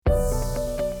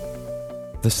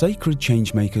The Sacred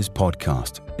Changemakers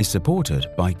podcast is supported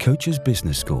by Coaches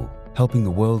Business School, helping the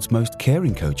world's most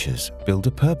caring coaches build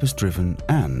a purpose-driven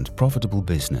and profitable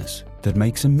business that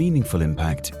makes a meaningful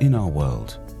impact in our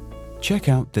world. Check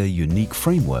out their unique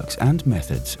frameworks and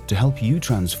methods to help you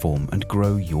transform and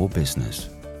grow your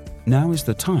business. Now is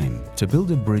the time to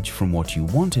build a bridge from what you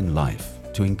want in life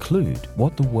to include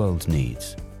what the world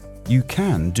needs. You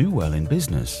can do well in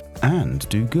business and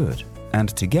do good, and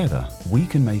together we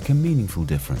can make a meaningful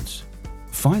difference.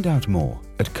 Find out more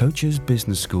at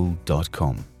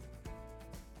coachesbusinessschool.com.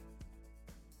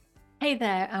 Hey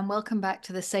there, and welcome back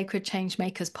to the Sacred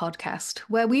Changemakers podcast,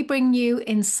 where we bring you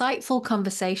insightful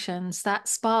conversations that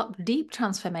spark deep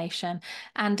transformation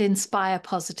and inspire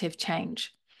positive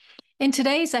change. In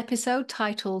today's episode,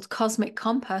 titled Cosmic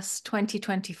Compass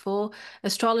 2024,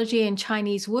 Astrology and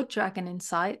Chinese Wood Dragon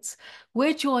Insights,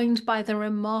 we're joined by the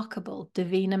remarkable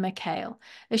Davina Mackail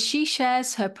as she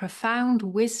shares her profound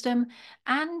wisdom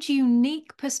and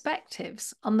unique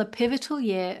perspectives on the pivotal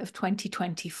year of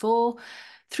 2024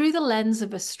 through the lens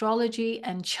of astrology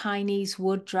and Chinese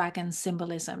wood dragon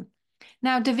symbolism.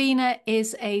 Now, Davina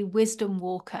is a wisdom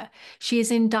walker. She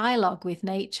is in dialogue with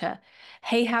nature.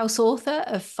 Hay House author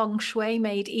of Feng Shui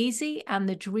Made Easy and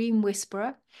The Dream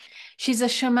Whisperer. She's a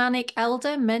shamanic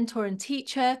elder, mentor and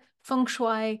teacher, Feng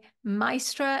Shui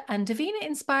maestra, and Davina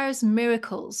inspires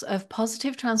miracles of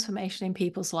positive transformation in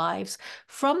people's lives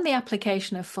from the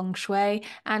application of Feng Shui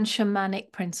and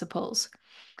shamanic principles.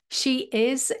 She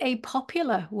is a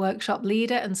popular workshop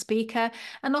leader and speaker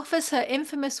and offers her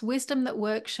infamous Wisdom That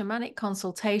Works shamanic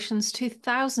consultations to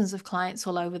thousands of clients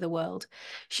all over the world.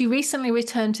 She recently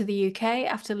returned to the UK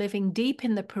after living deep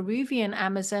in the Peruvian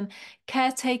Amazon,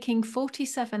 caretaking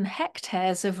 47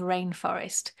 hectares of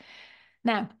rainforest.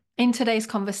 Now, in today's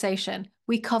conversation,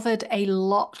 we covered a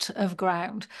lot of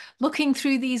ground, looking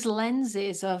through these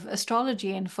lenses of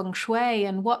astrology and feng shui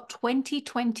and what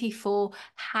 2024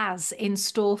 has in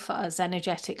store for us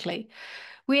energetically.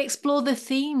 We explore the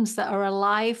themes that are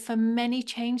alive for many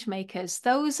change makers,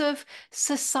 those of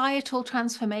societal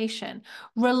transformation,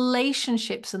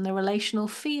 relationships and the relational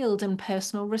field, and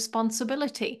personal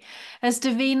responsibility, as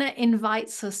Davina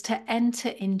invites us to enter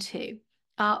into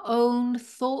our own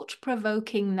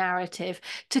thought-provoking narrative,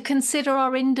 to consider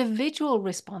our individual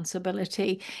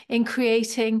responsibility in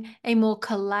creating a more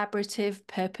collaborative,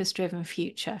 purpose-driven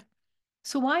future.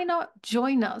 So why not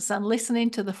join us and listen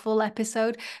into the full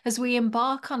episode as we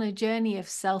embark on a journey of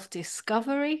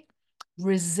self-discovery,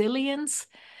 resilience,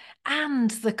 and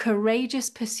the courageous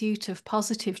pursuit of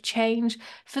positive change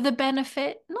for the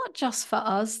benefit, not just for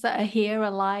us that are here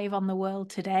alive on the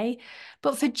world today,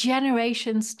 but for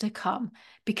generations to come.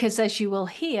 Because as you will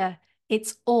hear,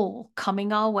 it's all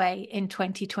coming our way in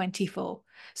 2024.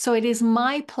 So it is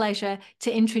my pleasure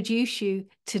to introduce you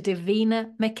to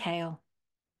Davina Mackail.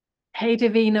 Hey,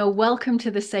 Davina, welcome to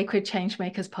the Sacred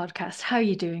Changemakers podcast. How are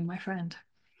you doing, my friend?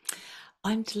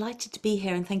 I'm delighted to be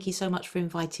here, and thank you so much for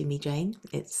inviting me, Jane.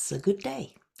 It's a good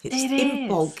day. It's It in is.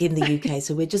 bulk in the UK,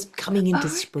 so we're just coming into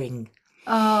spring.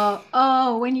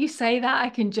 When you say that, I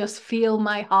can just feel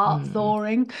my heart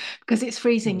thawing because it's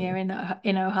freezing here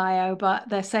in Ohio, but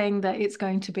they're saying that it's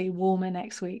going to be warmer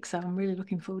next week, so I'm really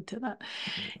looking forward to that.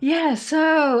 Yeah,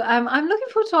 so I'm looking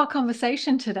forward to our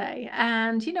conversation today.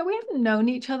 And, we haven't known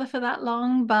each other for that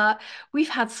long, but we've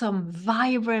had some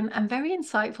vibrant and very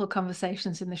insightful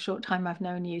conversations in the short time I've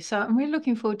known you. So I'm really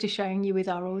looking forward to sharing you with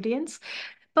our audience.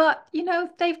 But,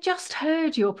 they've just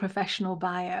heard your professional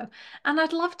bio, and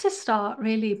I'd love to start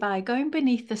really by going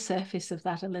beneath the surface of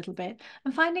that a little bit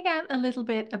and finding out a little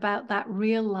bit about that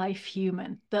real life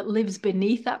human that lives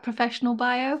beneath that professional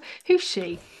bio. Who's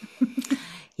she?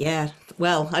 Yeah,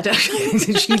 well, I don't.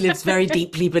 She lives very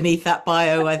deeply beneath that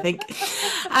bio, I think.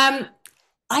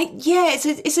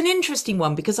 It's an interesting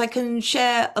one because I can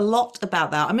share a lot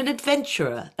about that. I'm an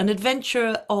adventurer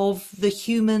of the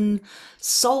human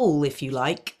soul, if you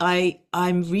like.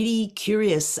 I'm really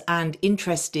curious and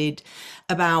interested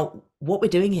about what we're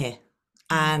doing here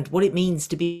and what it means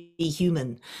to be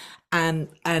human and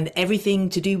everything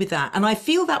to do with that. And I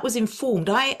feel that was informed.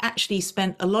 I actually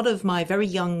spent a lot of my very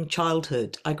young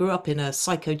childhood. I grew up in a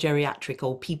psychogeriatric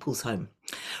old people's home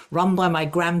run by my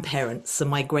grandparents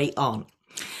and my great aunt.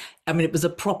 I mean, it was a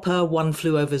proper one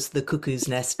flew over the cuckoo's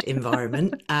nest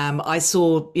environment. I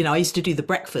used to do the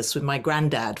breakfast with my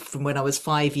granddad from when I was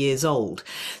 5 years old.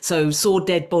 So saw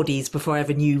dead bodies before I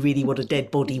ever knew really what a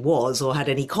dead body was or had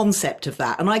any concept of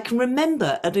that. And I can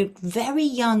remember at a very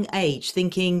young age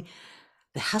thinking,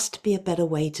 there has to be a better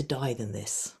way to die than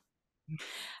this.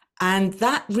 And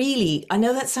that really, I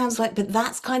know that sounds like, but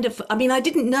that's kind of, I mean, I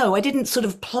didn't know, I didn't sort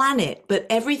of plan it, but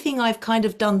everything I've kind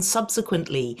of done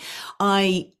subsequently,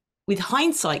 I, with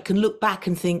hindsight, can look back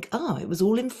and think, oh, it was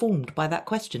all informed by that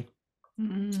question.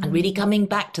 And really coming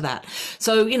back to that.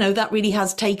 So, that really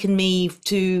has taken me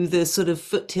to the sort of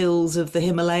foothills of the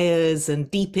Himalayas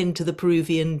and deep into the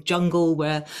Peruvian jungle,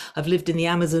 where I've lived in the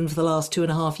Amazon for the last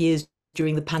 2.5 years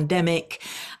during the pandemic,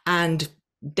 and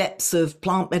depths of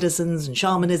plant medicines and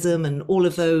shamanism and all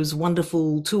of those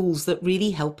wonderful tools that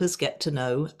really help us get to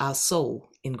know our soul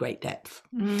in great depth.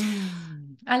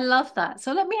 I love that.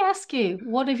 So let me ask you,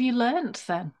 what have you learnt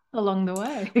then along the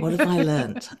way? What have I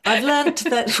learnt? I've learnt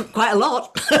that quite a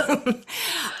lot.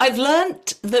 I've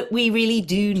learnt that we really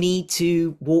do need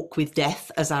to walk with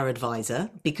death as our advisor,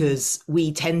 because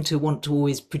we tend to want to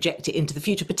always project it into the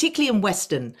future, particularly in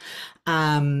Western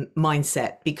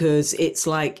mindset, because it's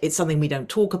like, it's something we don't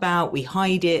talk about, we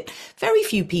hide it. Very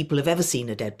few people have ever seen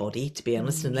a dead body, to be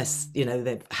honest, unless,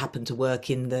 they've happened to work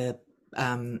in the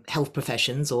health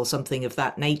professions or something of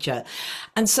that nature.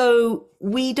 And so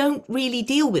we don't really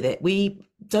deal with it. We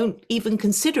don't even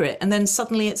consider it. And then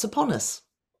suddenly it's upon us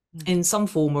in some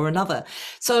form or another.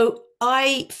 So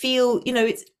I feel,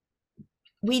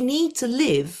 we need to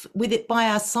live with it by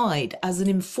our side as an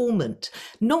informant,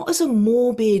 not as a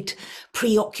morbid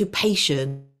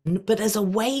preoccupation, but as a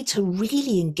way to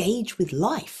really engage with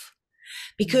life.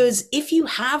 Because if you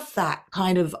have that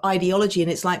kind of ideology and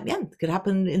it's like, yeah, it could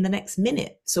happen in the next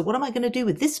minute. So what am I going to do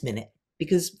with this minute?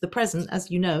 Because the present,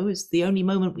 as you know, is the only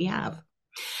moment we have.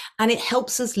 And it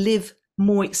helps us live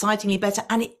more excitingly, better.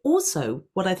 And it also,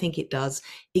 what I think it does,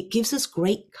 it gives us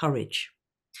great courage.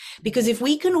 Because if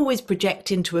we can always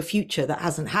project into a future that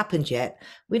hasn't happened yet,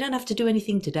 we don't have to do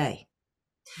anything today.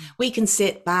 We can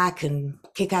sit back and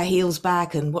kick our heels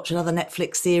back and watch another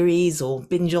Netflix series or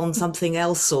binge on something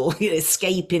else, or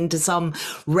escape into some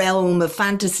realm of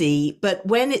fantasy. But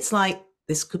when it's like,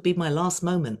 this could be my last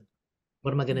moment,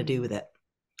 what am I going to do with it?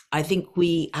 I think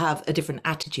we have a different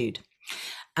attitude.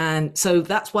 And so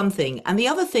that's one thing. And the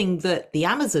other thing that the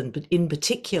Amazon in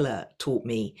particular taught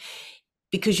me,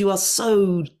 because you are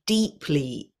so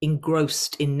deeply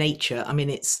engrossed in nature. I mean,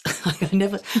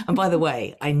 and by the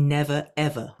way, I never,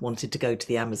 ever wanted to go to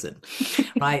the Amazon,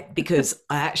 right? Because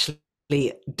I actually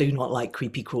do not like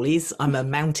creepy crawlies. I'm a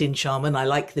mountain shaman. I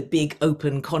like the big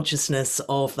open consciousness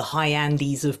of the high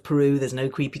Andes of Peru. There's no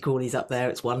creepy crawlies up there.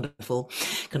 It's wonderful.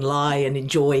 Can lie and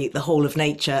enjoy the whole of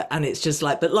nature. And it's just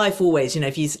like, but life always,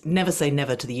 if you never say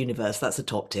never to the universe, that's a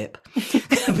top tip.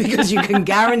 Because you can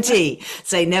guarantee,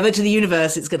 say never to the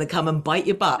universe, it's going to come and bite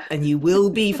your butt, and you will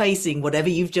be facing whatever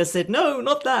you've just said. No,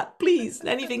 not that, please,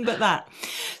 anything but that.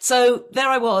 So there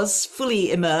I was,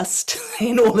 fully immersed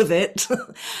in all of it.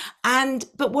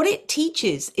 But what it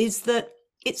teaches is that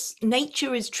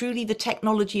nature is truly the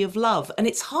technology of love. And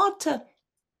it's hard to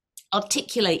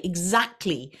articulate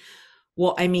exactly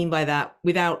what I mean by that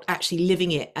without actually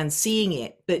living it and seeing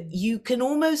it. But you can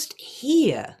almost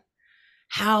hear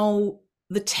how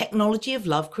the technology of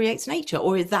love creates nature,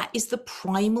 or that is the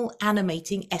primal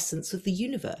animating essence of the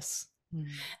universe.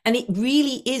 And it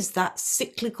really is that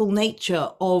cyclical nature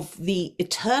of the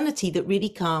eternity that really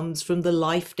comes from the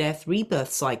life, death,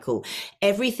 rebirth cycle.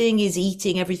 Everything is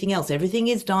eating everything else. Everything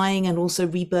is dying and also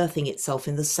rebirthing itself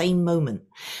in the same moment.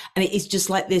 And it is just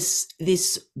like this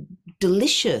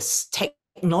delicious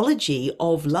technology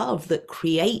of love that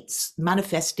creates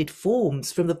manifested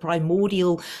forms from the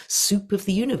primordial soup of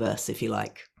the universe, if you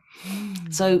like.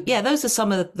 So yeah, those are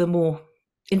some of the more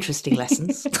interesting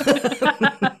lessons.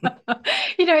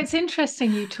 It's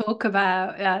interesting you talk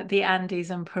about the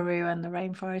Andes and Peru and the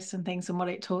rainforest and things and what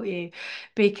it taught you,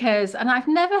 and I've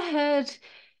never heard,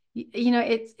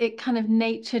 it kind of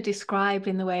nature described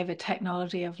in the way of a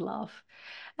technology of love.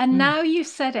 And now you've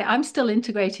said it, I'm still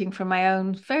integrating from my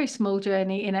own very small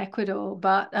journey in Ecuador,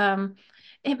 but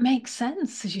it makes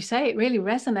sense. As you say, it really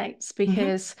resonates,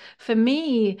 because for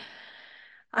me,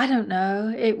 I don't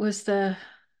know, it was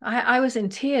I was in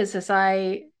tears as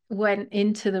I went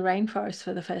into the rainforest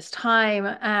for the first time.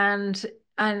 And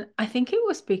I think it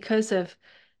was because of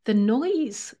the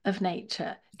noise of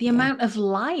nature, the amount of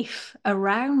life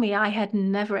around me I had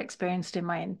never experienced in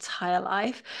my entire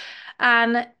life.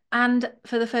 And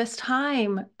for the first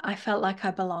time, I felt like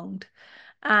I belonged.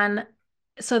 And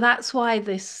so that's why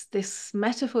this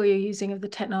metaphor you're using of the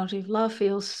technology of love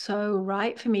feels so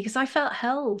right for me, because I felt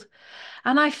held.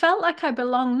 And I felt like I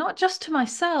belonged not just to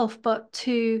myself, but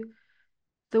to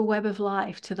the web of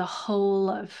life, to the whole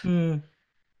of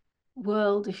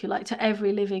world, if you like, to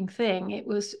every living thing. It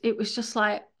was just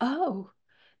like, oh,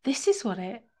 this is what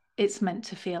it's meant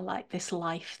to feel like, this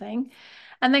life thing.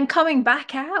 And then coming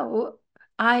back out,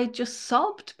 I just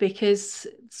sobbed because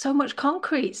so much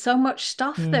concrete, so much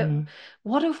stuff that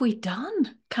what have we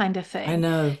done kind of I thing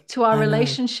know. to our I know.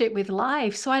 relationship with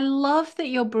life. So I love that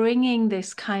you're bringing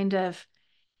this kind of,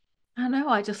 I don't know,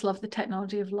 I just love the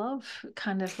technology of love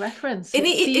kind of reference. And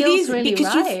It it feels is really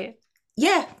because right.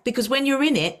 yeah, because when you're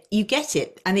in it, you get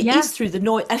it, and it Yeah. is through the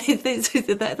noise. And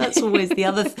that's always the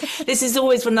other. This is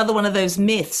always another one of those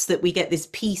myths that we get this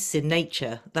peace in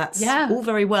nature. That's Yeah. all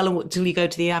very well until you go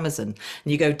to the Amazon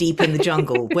and you go deep in the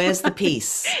jungle. Where's the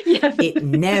peace? Yeah. It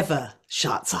never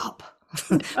shuts up.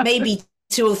 Maybe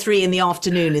 2 or 3 in the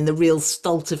afternoon in the real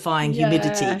stultifying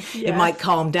humidity, it might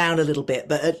calm down a little bit,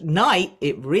 but at night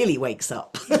it really wakes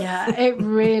up. Yeah, it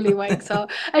really wakes up.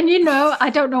 And I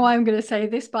don't know why I'm going to say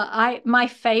this, but my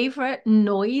favorite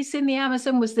noise in the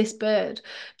Amazon was this bird,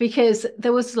 because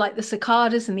there was like the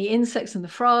cicadas and the insects and the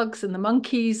frogs and the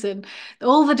monkeys and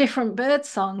all the different bird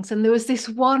songs. And there was this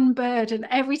one bird, and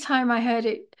every time I heard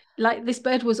it, like this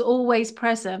bird was always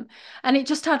present, and it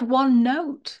just had one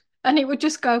note, and it would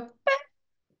just go,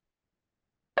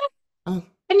 Oh,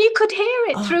 and you could hear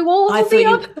it oh, through all I thought the you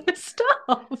other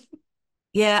stuff.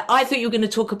 Yeah, I thought you were going to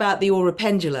talk about the aura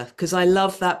pendula, because I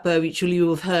love that bird, which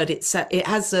you'll have heard. It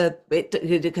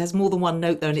has more than one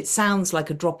note though, and it sounds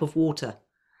like a drop of water.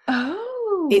 I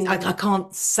Oh.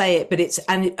 can't say it, but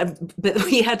but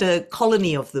we had a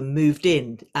colony of them moved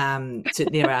in to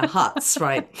near our huts,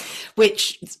 right,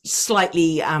 which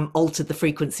slightly altered the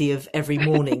frequency of every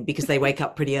morning because they wake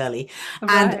up pretty early,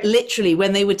 and Right. literally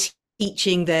when they were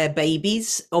teaching their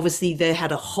babies, obviously they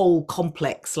had a whole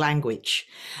complex language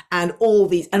and all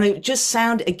these, and it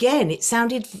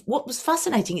sounded, what was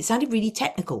fascinating, it sounded really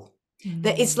technical.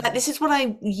 That it's like, this is what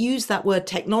I use that word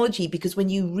technology, because when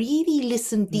you really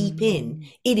listen deep in,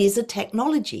 it is a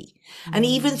technology. And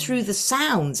even through the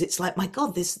sounds, it's like, my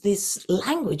God, this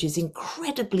language is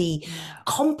incredibly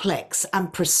complex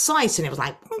and precise. And it was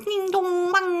like,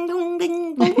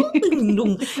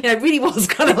 it really was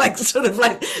kind of like, sort of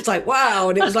like, it's like, wow.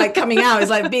 And it was like coming out, it's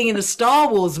like being in a Star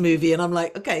Wars movie. And I'm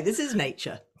like, okay, this is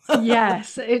nature.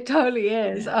 Yes, it totally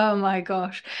is. Oh my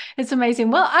gosh. It's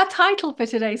amazing. Well, our title for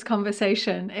today's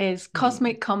conversation is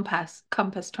Cosmic Compass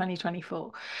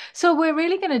 2024. So we're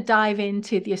really going to dive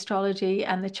into the astrology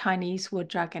and the Chinese wood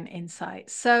dragon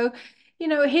insights. So,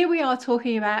 here we are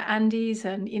talking about Andes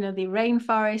and, the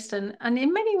rainforest. And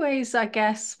in many ways, I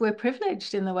guess we're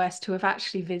privileged in the West to have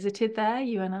actually visited there,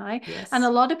 you and I. And a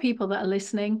Yes. lot of people that are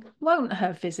listening won't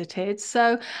have visited.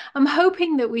 So I'm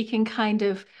hoping that we can kind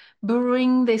of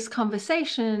bring this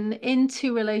conversation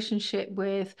into relationship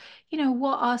with,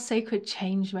 what our sacred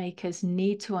change makers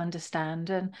need to understand,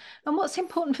 and what's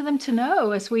important for them to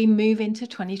know as we move into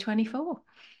 2024.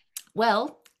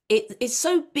 Well, it's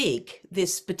so big,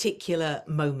 this particular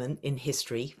moment in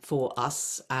history for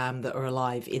us that are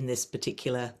alive in this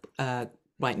particular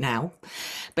right now,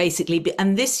 basically.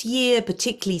 And this year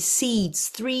particularly seeds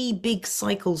 3 big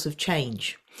cycles of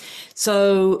change.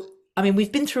 So, I mean,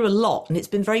 we've been through a lot, and it's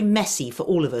been very messy for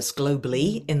all of us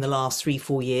globally in the last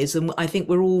 3-4 years. And I think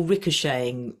we're all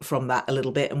ricocheting from that a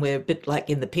little bit. And we're a bit like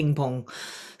in the ping pong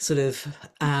sort of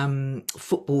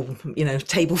football,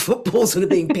 table football, sort of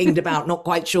being pinged about, not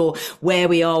quite sure where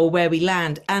we are or where we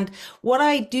land. And what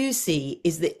I do see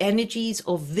is the energies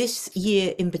of this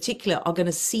year in particular are going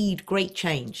to seed great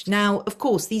change. Now, of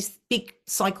course, these big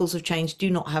cycles of change do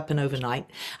not happen overnight,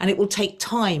 and it will take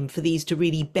time for these to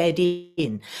really bed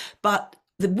in. But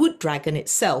the wood dragon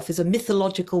itself is a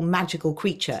mythological, magical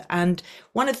creature. And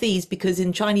one of these, because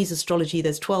in Chinese astrology,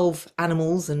 there's 12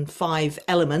 animals and 5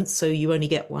 elements. So you only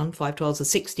get 5 12s are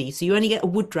 60. So you only get a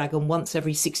wood dragon once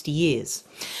every 60 years.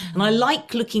 And I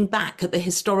like looking back at the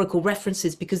historical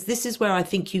references, because this is where I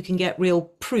think you can get real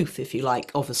proof, if you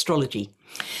like, of astrology.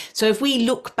 So if we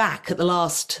look back at the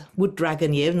last wood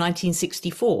dragon year,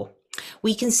 1964,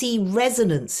 we can see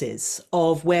resonances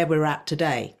of where we're at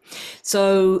today.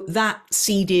 So that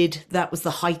was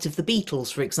the height of the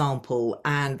Beatles, for example,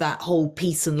 and that whole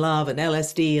peace and love and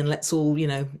LSD and let's all,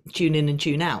 tune in and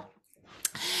tune out.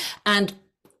 And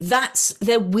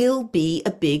there will be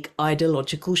a big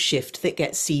ideological shift that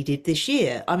gets seeded this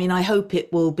year. I mean, I hope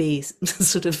it will be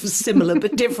sort of similar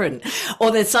but different, or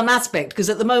there's some aspect, because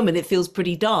at the moment it feels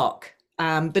pretty dark.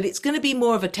 But it's going to be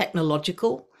more of a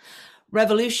technological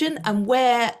revolution, and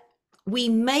where we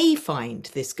may find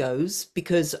this goes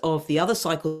because of the other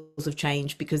cycles of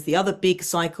change, because the other big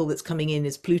cycle that's coming in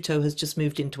is Pluto has just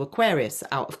moved into Aquarius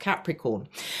out of Capricorn.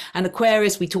 And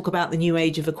Aquarius, we talk about the new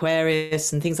age of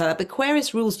Aquarius and things like that, but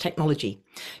Aquarius rules technology.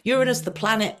 Uranus, the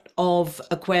planet of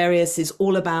Aquarius, is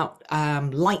all about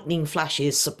lightning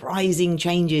flashes, surprising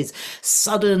changes,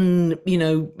 sudden,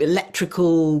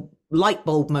 electrical light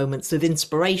bulb moments of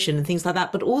inspiration and things like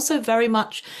that, but also very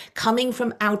much coming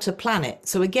from outer planet.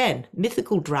 So again,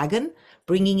 mythical dragon,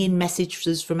 bringing in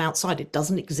messages from outside. It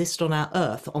doesn't exist on our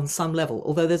Earth on some level,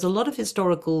 although there's a lot of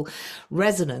historical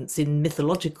resonance in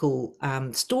mythological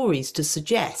stories to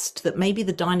suggest that maybe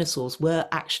the dinosaurs were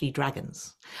actually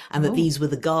dragons and that these were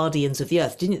the guardians of the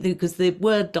Earth, didn't they? Because the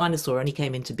word dinosaur only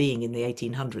came into being in the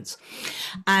 1800s.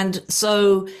 And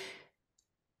so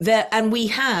there, and we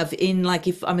have in, like,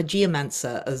 if I'm a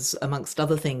geomancer, as amongst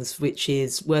other things, which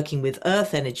is working with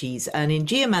earth energies, and in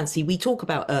geomancy we talk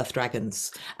about earth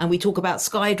dragons and we talk about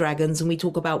sky dragons and we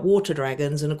talk about water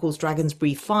dragons, and of course dragons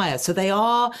breathe fire, so they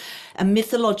are a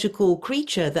mythological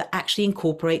creature that actually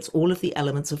incorporates all of the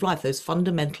elements of life, those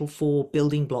fundamental 4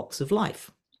 building blocks of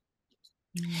life.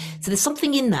 So there's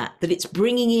something in that it's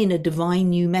bringing in a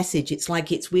divine new message. It's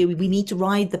like it's where we need to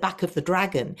ride the back of the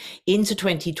dragon into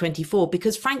 2024,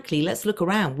 because frankly, let's look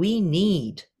around. We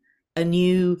need a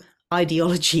new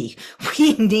ideology.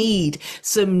 We need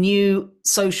some new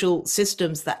social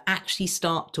systems that actually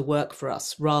start to work for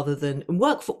us rather than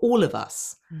work for all of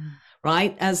us.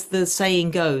 Right? As the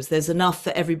saying goes, there's enough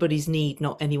for everybody's need,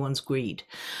 not anyone's greed.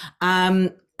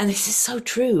 And this is so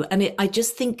true. And I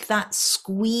just think that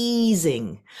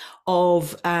squeezing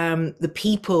of the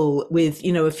people with,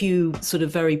 a few sort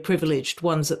of very privileged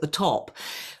ones at the top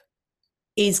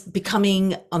is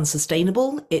becoming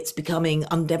unsustainable. It's becoming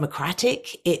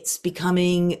undemocratic. It's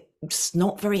becoming just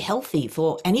not very healthy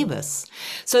for any of us.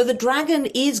 So the dragon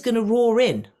is going to roar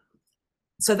in.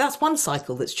 So that's one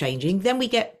cycle that's changing. Then we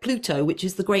get Pluto, which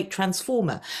is the great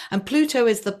transformer. And Pluto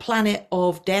is the planet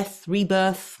of death,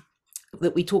 rebirth,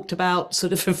 that we talked about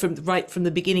sort of from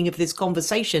the beginning of this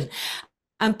conversation.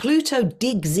 And Pluto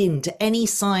digs into any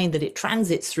sign that it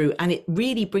transits through, and it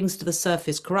really brings to the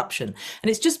surface corruption. And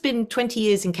it's just been 20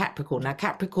 years in Capricorn. Now,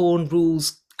 Capricorn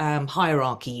rules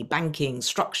hierarchy, banking,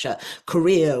 structure,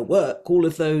 career, work, all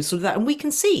of those sort of that. And we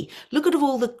can see, look at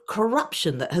all the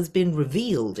corruption that has been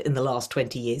revealed in the last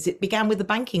 20 years. It began with the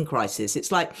banking crisis.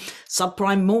 It's like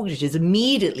subprime mortgages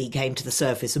immediately came to the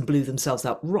surface and blew themselves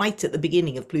up right at the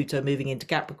beginning of Pluto moving into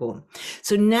Capricorn.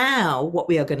 So now what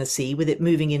we are going to see with it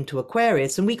moving into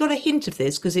Aquarius, and we got a hint of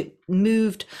this because it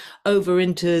moved over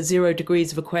into 0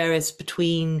 degrees of Aquarius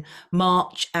between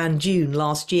March and June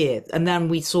last year. And then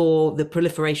we saw the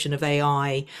proliferation of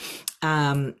AI,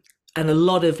 and a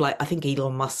lot of, like, I think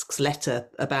Elon Musk's letter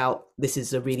about this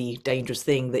is a really dangerous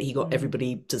thing that he got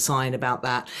everybody to sign about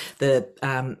that. The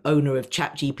owner of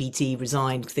ChatGPT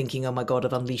resigned thinking, oh my God,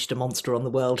 I've unleashed a monster on the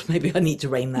world. Maybe I need to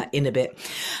rein that in a bit.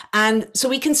 And so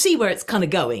we can see where it's kind of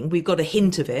going. We've got a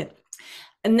hint of it.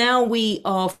 And now we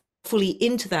are fully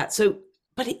into that. So,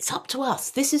 but it's up to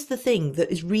us. This is the thing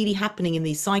that is really happening in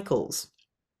these cycles.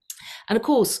 And of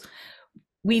course,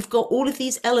 we've got all of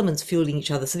these elements fueling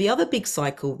each other. So the other big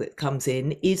cycle that comes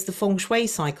in is the feng shui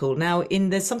cycle. Now,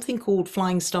 there's something called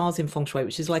flying stars in feng shui,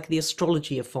 which is like the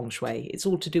astrology of feng shui. It's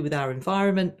all to do with our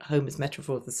environment, home as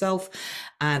metaphor of the self,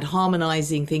 and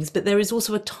harmonizing things. But there is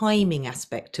also a timing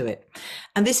aspect to it.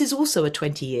 And this is also a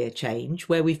 20-year change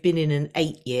where we've been in an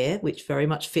 8-year, which very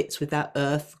much fits with that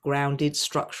earth grounded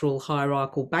structural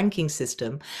hierarchical banking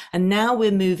system. And now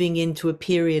we're moving into a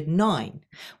period 9,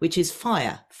 which is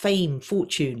fire, fame,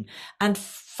 fortune, and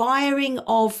firing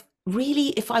of,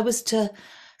 really, if I was to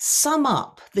sum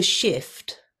up the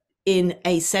shift in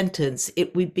a sentence,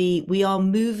 it would be, we are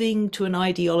moving to an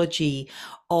ideology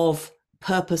of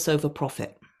purpose over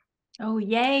profit. Oh,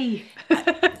 yay.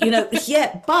 You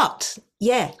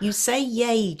say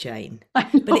yay, Jane,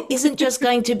 but it isn't just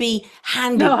going to be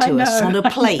handed to us on a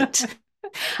plate.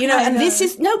 And this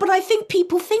is, but I think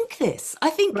people think this. I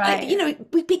think,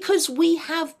 because we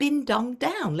have been dumbed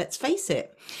down, let's face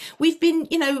it. We've been,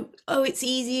 it's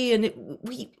easy, and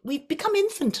we've become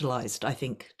infantilized, I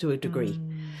think, to a degree.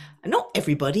 Not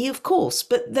everybody, of course,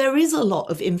 but there is a lot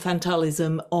of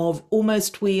infantilism of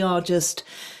almost we are just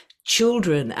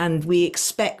children and we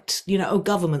expect,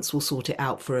 governments will sort it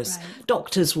out for us. Right.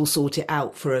 Doctors will sort it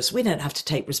out for us. We don't have to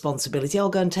take responsibility. I'll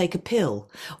go and take a pill,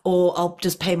 or I'll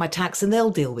just pay my tax and they'll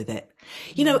deal with it.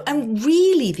 And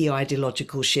really the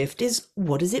ideological shift is,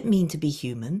 what does it mean to be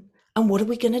human? And what are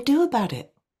we going to do about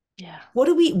it? Yeah. What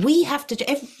do we have to,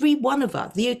 every one of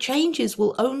us, the changes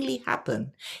will only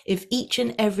happen if each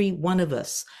and every one of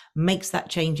us makes that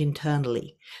change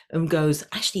internally and goes,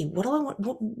 actually, what do I want?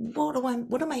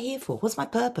 What am I here for? What's my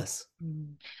purpose?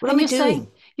 What am I doing?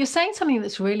 You're saying something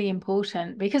that's really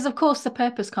important, because of course the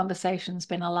purpose conversation's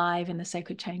been alive in the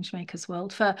Sacred Changemakers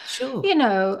world for, Sure.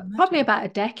 probably about a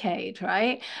decade,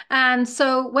 right? And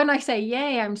so when I say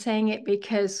yay, I'm saying it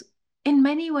because in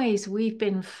many ways we've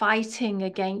been fighting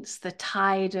against the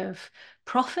tide of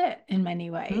profit in many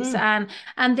ways, and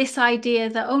this idea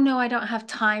that, oh no, I don't have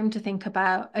time to think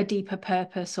about a deeper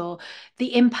purpose or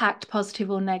the impact,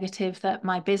 positive or negative, that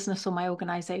my business or my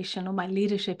organization or my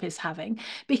leadership is having,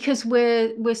 because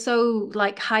we're so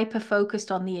like hyper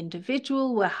focused on the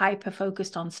individual, we're hyper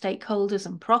focused on stakeholders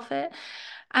and profit.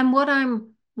 And what I'm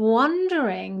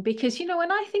wondering, because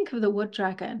when I think of the wood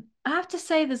dragon, I have to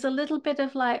say there's a little bit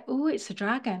of like, oh, it's a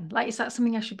dragon, like, is that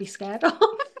something I should be scared of?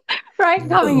 Right,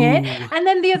 coming in. No. And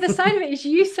then the other side of it is,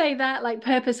 you say that like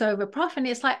purpose over profit, and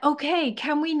it's like, okay,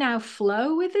 can we now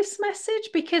flow with this message?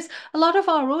 Because a lot of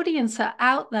our audience are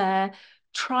out there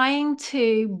trying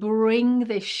to bring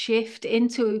this shift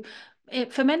into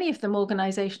it, for many of them,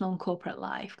 organizational and corporate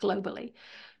life globally.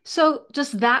 So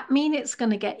does that mean it's going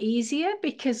to get easier?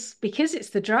 Because it's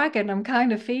the dragon, I'm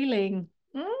kind of feeling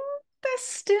there's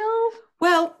still,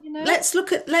 Well, let's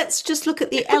just look at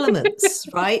the elements,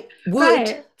 right? Wood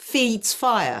Right. feeds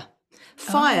fire.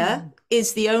 Fire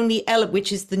is the only element,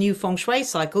 which is the new feng shui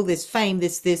cycle, this fame,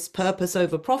 this purpose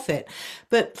over profit.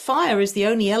 But fire is the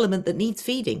only element that needs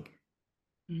feeding,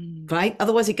 right?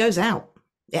 Otherwise it goes out.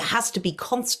 It has to be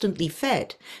constantly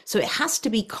fed. So it has to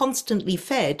be constantly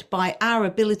fed by our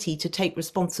ability to take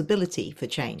responsibility for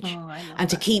change and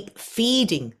to keep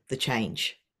feeding the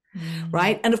change.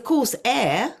 Right. And of course,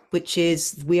 air, which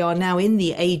is, we are now in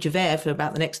the age of air for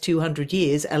about the next 200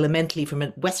 years, elementally from a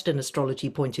Western astrology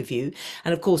point of view.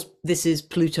 And of course, this is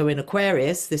Pluto in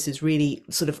Aquarius. This is really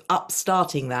sort of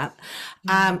upstarting that.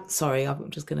 Sorry, I'm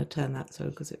just going to turn that so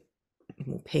because it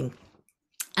will ping.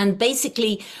 And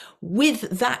basically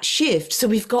with that shift, so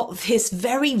we've got this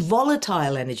very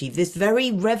volatile energy, this very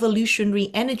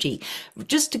revolutionary energy.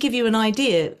 Just to give you an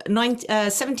idea,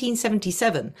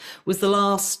 1777 was the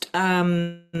last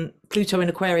Pluto in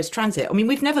Aquarius transit. I mean,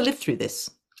 we've never lived through this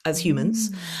as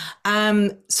humans.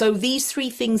 So these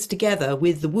three things together,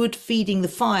 with the wood feeding the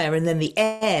fire and then the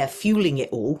air fueling it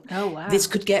all, this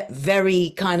could get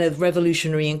very kind of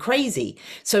revolutionary and crazy.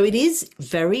 So it is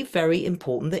very, very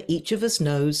important that each of us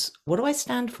knows, what do I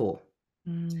stand for?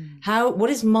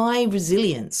 What is my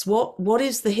resilience? What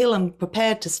is the hill I'm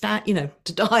prepared to stand,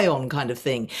 to die on, kind of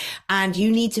thing. And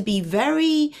you need to be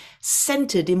very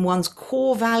centered in one's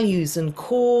core values and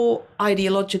core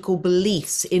ideological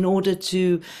beliefs in order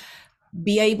to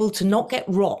be able to not get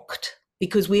rocked,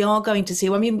 because we are going to see,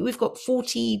 we've got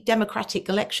 40 democratic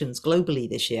elections globally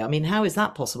this year. I mean, how is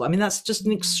that possible? I mean, that's just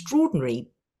an extraordinary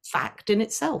fact in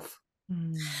itself.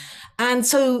 And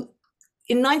so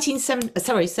in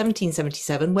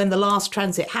 1777, when the last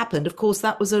transit happened, of course,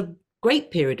 that was a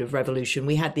great period of revolution.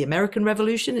 We had the American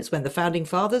Revolution. It's when the founding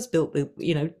fathers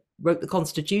wrote the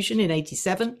Constitution in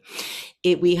 87.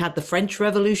 We had the French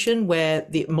Revolution, where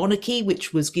the monarchy,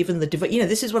 which was given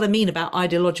this is what I mean about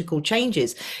ideological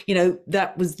changes.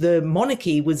 That was, the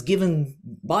monarchy was given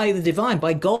by the divine,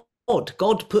 by God.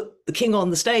 God put the king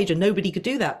on the stage and nobody could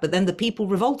do that. But then the people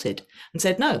revolted and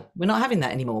said, no, we're not having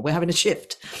that anymore. We're having a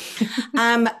shift.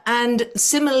 And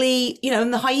similarly,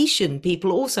 and the Haitian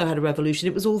people also had a revolution.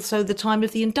 It was also the time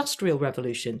of the Industrial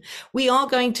Revolution. We are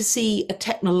going to see a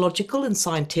technological and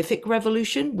scientific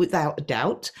revolution, without a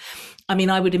doubt. I mean,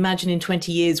 I would imagine in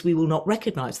 20 years, we will not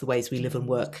recognize the ways we live and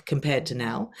work compared to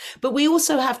now. But we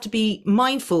also have to be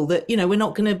mindful that, we're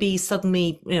not going to be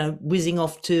suddenly, whizzing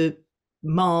off to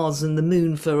Mars and the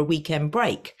moon for a weekend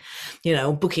break,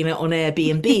 booking it on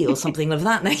Airbnb or something of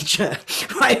that nature,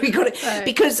 right? We got it,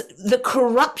 because the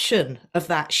corruption of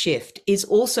that shift is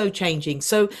also changing.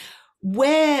 So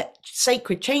where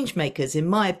sacred change makers, in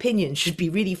my opinion, should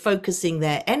be really focusing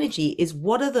their energy is,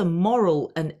 what are the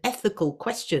moral and ethical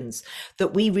questions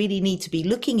that we really need to be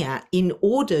looking at in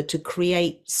order to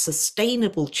create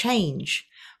sustainable change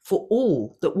for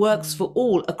all, that works for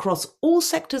all, across all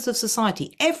sectors of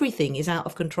society. Everything is out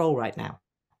of control right now.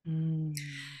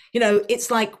 It's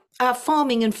like our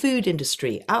farming and food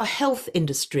industry, our health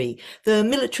industry, the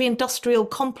military industrial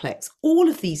complex, all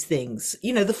of these things,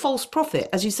 the false profit,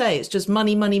 as you say, it's just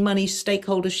money, money, money,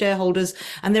 stakeholders, shareholders.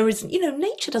 And there is,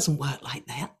 nature doesn't work like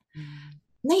that.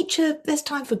 Nature, there's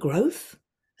time for growth,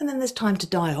 and then there's time to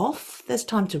die off, there's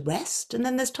time to rest, and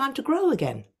then there's time to grow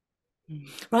again.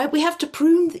 right? We have to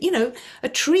prune, a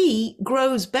tree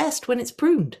grows best when it's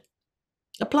pruned.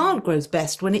 A plant grows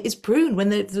best when it is pruned, when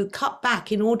they're cut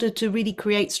back in order to really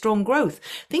create strong growth.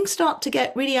 Things start to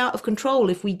get really out of control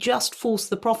if we just force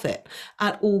the profit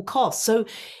at all costs. So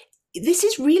this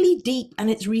is really deep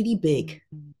and it's really big.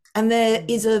 And there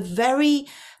is a very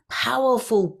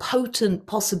powerful, potent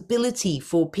possibility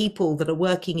for people that are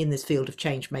working in this field of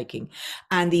change making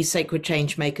and these sacred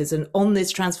change makers and on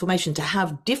this transformation to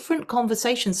have different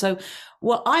conversations. So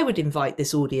what I would invite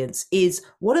this audience is,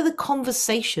 what are the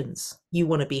conversations you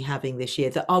want to be having this year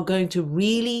that are going to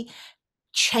really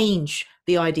change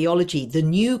the ideology, the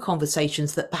new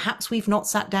conversations that perhaps we've not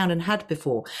sat down and had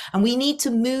before? And we need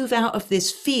to move out of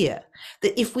this fear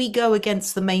that if we go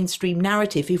against the mainstream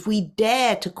narrative, if we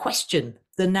dare to question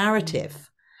the narrative,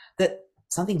 that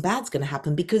something bad's going to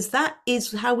happen, because that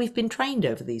is how we've been trained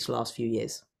over these last few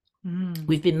years.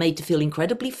 We've been made to feel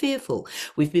incredibly fearful.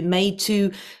 We've been made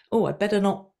to, I better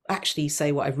not actually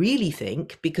say what I really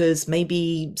think, because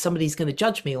maybe somebody's going to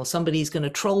judge me, or somebody's going to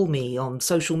troll me on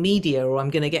social media, or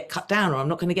I'm going to get cut down, or I'm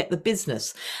not going to get the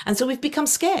business. And so we've become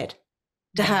scared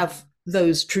to have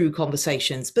those true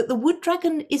conversations. But the wood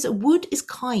dragon is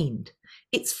kind.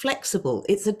 It's flexible.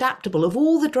 It's adaptable. Of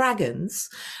all the dragons,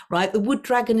 right, the wood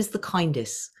dragon is the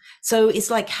kindest. So it's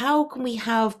like, how can we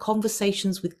have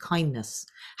conversations with kindness?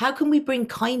 How can we bring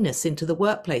kindness into the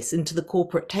workplace, into the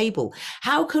corporate table?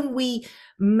 How can we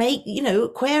make,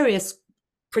 Aquarius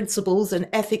principles and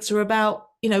ethics are about,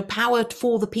 power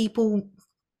for the people,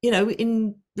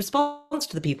 in response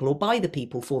to the people, or by the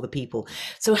people, for the people.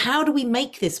 So how do we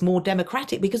make this more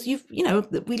democratic? Because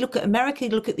we look at America,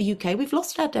 look at the UK, we've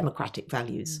lost our democratic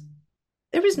values.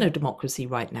 There is no democracy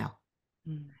right now.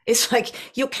 It's like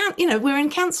we're in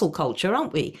cancel culture,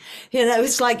 aren't we?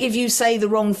 It's like, if you say the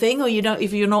wrong thing, or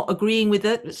if you're not agreeing with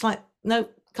it, it's like, no,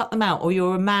 cut them out, or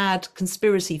you're a mad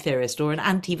conspiracy theorist, or an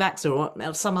anti-vaxxer,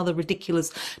 or some other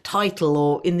ridiculous title.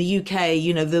 Or in the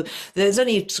UK, there's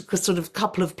only a sort of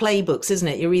couple of playbooks, isn't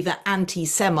it? You're either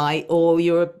anti-Semite or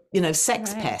you're a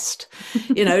sex pest.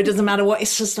 It doesn't matter what.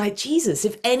 It's just like, Jesus,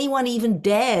 if anyone even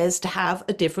dares to have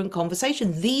a different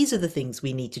conversation, these are the things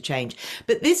we need to change.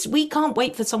 But we can't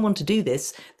wait for someone to do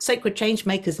this. Sacred change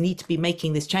makers need to be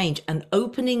making this change and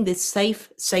opening this safe,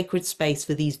 sacred space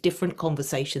for these different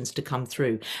conversations to come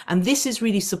through. And this is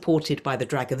really supported by the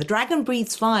dragon. The dragon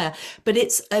breathes fire, but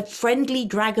it's a friendly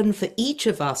dragon for each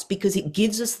of us, because it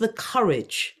gives us the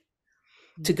courage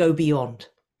to go beyond.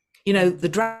 The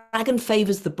dragon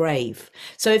favors the brave.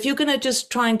 So if you're going to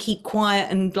just try and keep quiet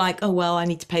and like, I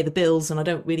need to pay the bills and I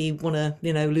don't really want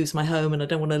to, lose my home, and I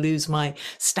don't want to lose my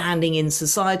standing in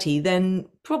society, then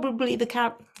probably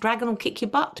the dragon will kick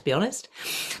your butt, to be honest.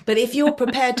 But if you're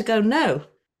prepared to go, no,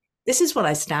 this is what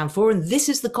I stand for, and this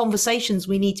is the conversations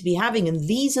we need to be having, and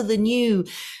these are the new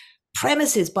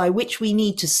premises by which we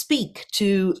need to speak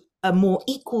to a more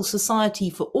equal society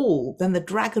for all, then the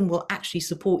dragon will actually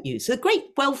support you. So great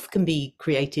wealth can be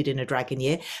created in a dragon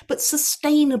year, but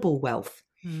sustainable wealth.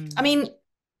 I mean,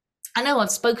 I know I've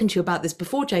spoken to you about this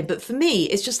before, Jane, but for me,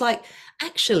 it's just like,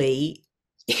 actually,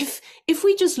 if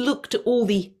we just looked at all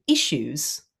the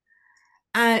issues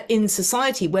in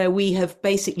society where we have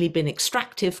basically been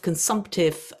extractive,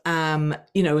 consumptive, and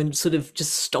sort of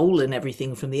just stolen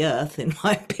everything from the earth, in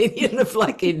my opinion, of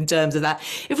like, in terms of that,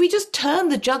 if we just turn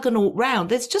the juggernaut round,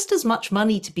 there's just as much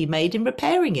money to be made in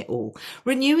repairing it all,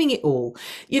 renewing it all,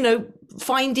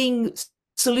 finding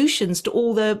solutions to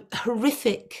all the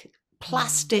horrific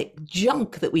plastic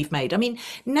junk that we've made. I mean,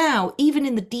 now, even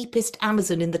in the deepest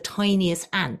Amazon, in the tiniest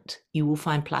ant, you will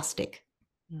find plastic.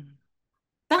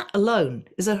 That alone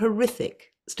is a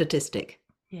horrific statistic.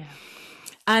 Yeah.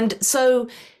 And so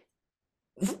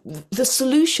the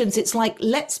solutions, it's like,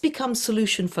 let's become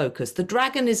solution focused. The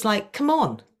dragon is like, come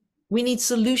on, we need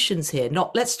solutions here.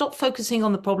 Let's stop focusing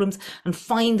on the problems and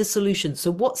find the solutions.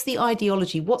 So what's the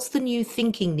ideology? What's the new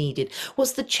thinking needed?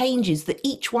 What's the changes that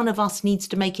each one of us needs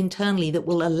to make internally that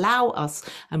will allow us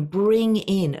and bring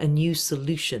in a new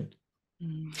solution?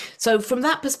 So from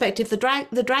that perspective,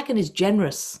 the dragon is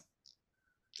generous.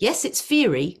 Yes, it's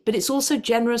fiery, but it's also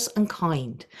generous and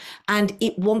kind, and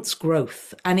it wants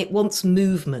growth and it wants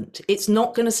movement. It's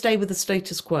not going to stay with the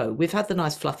status quo. We've had the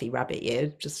nice fluffy rabbit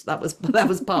here. Just that was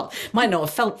part. Might not have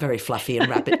felt very fluffy and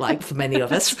rabbit-like for many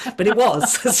of us, but it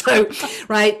was. So,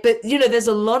 right. But there's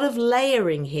a lot of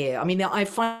layering here. I mean, I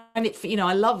find it.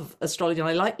 I love astrology and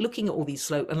I like looking at all these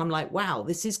slopes, and I'm like, wow,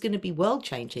 this is going to be world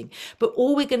changing. But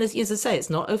all we're going to, as I say, it's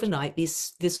not overnight.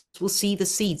 This will see the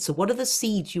seeds. So, what are the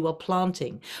seeds you are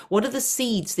planting What are the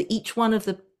seeds that each one of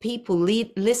the people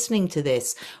listening to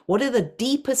this, what are the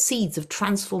deeper seeds of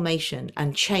transformation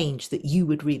and change that you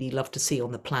would really love to see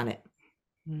on the planet,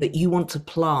 that you want to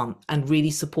plant and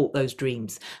really support those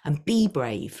dreams? And be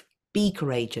brave, be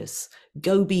courageous,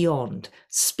 go beyond,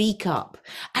 speak up.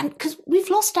 And because we've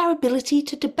lost our ability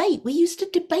to debate. We used to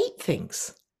debate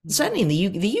things. Certainly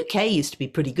in the UK used to be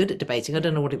pretty good at debating. I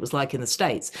don't know what it was like in the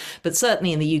States, but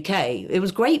certainly in the UK, it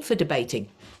was great for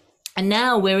debating. And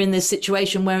now we're in this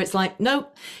situation where it's like,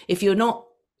 nope, if you're not,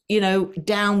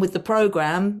 down with the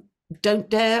program, don't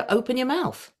dare open your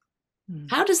mouth.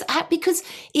 How does that? Because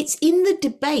it's in the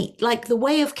debate, like the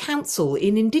way of counsel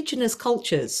in indigenous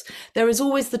cultures, there is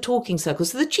always the talking circle.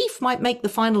 So the chief might make the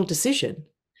final decision,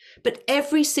 but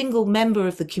every single member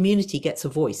of the community gets a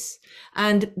voice,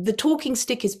 and the talking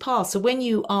stick is passed. So when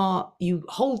you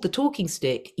hold the talking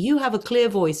stick, you have a clear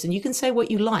voice and you can say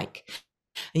what you like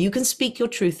and you can speak your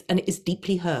truth, and it is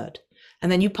deeply heard.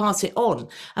 And then you pass it on.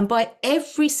 And by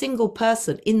every single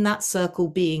person in that circle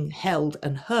being held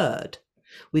and heard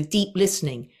with deep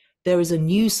listening, there is a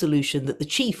new solution that the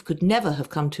chief could never have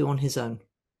come to on his own.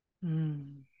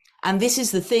 And this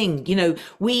is the thing,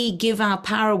 we give our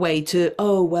power away to,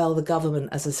 oh, well, the government,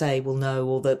 as I say, will know,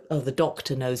 or the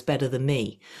doctor knows better than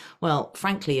me. Well,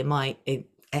 frankly, in my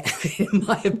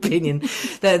opinion,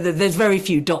 there's very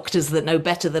few doctors that know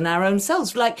better than our own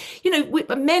selves. Like,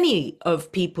 many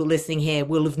of people listening here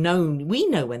will have known, we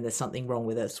know when there's something wrong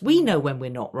with us. We know when we're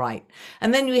not right.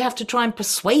 And then we have to try and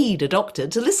persuade a doctor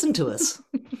to listen to us,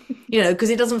 because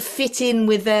it doesn't fit in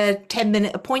with their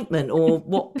 10-minute appointment or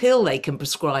what pill they can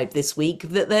prescribe this week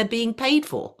that they're being paid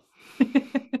for.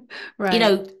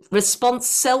 Right.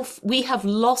 We have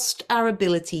lost our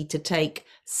ability to take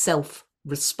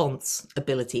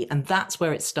responsibility, and that's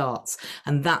where it starts.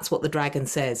 And that's what the dragon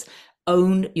says: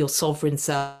 own your sovereign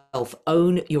self,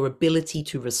 own your ability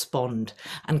to respond,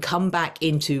 and come back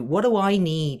into, what do I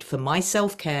need for my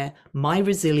self-care, my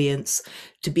resilience,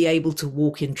 to be able to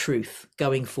walk in truth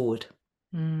going forward.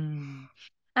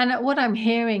 And what I'm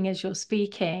hearing as you're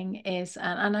speaking is,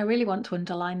 and I really want to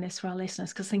underline this for our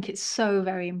listeners because I think it's so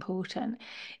very important,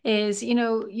 is,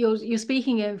 you're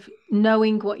speaking of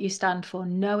knowing what you stand for,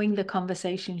 knowing the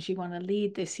conversations you want to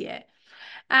lead this year.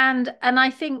 And I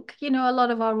think, a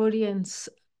lot of our audience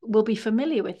will be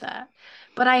familiar with that.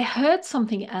 But I heard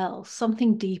something else,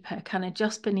 something deeper, kind of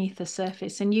just beneath the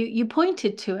surface. And you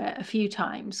pointed to it a few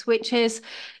times, which is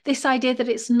this idea that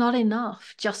it's not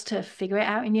enough just to figure it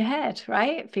out in your head,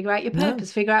 right? Figure out your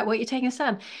purpose, figure out what you're taking a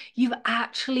stand. You've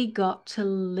actually got to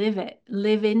live it,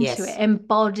 live into it,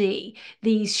 embody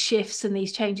these shifts and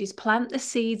these changes, plant the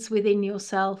seeds within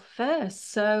yourself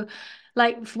first. So,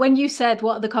 like when you said,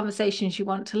 what are the conversations you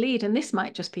want to lead? And this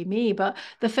might just be me, but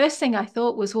the first thing I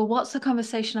thought was, well, what's the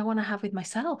conversation I want to have with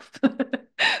myself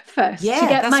first to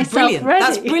get myself ready?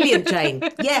 That's brilliant, Jane.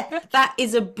 Yeah, that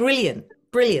is a brilliant.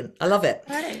 I love it.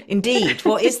 Right. Indeed.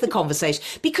 What is the conversation?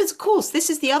 Because, of course, this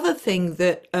is the other thing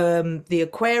that the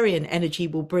Aquarian energy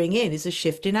will bring in, is a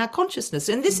shift in our consciousness.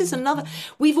 And this is another,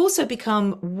 we've also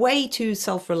become way too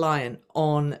self-reliant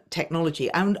on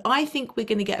technology. And I think we're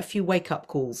going to get a few wake-up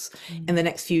calls in the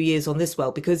next few years on this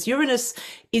world, because Uranus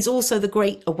is also the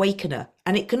great awakener.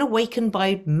 And it can awaken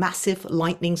by massive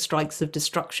lightning strikes of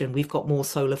destruction. We've got more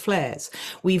solar flares.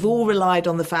 We've all relied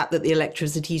on the fact that the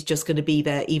electricity is just going to be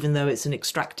there, even though it's an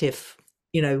extractive,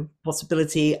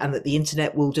 possibility, and that the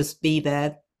internet will just be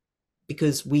there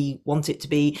because we want it to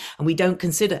be. And we don't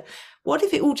consider, what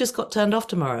if it all just got turned off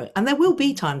tomorrow? And there will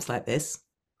be times like this.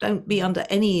 Don't be under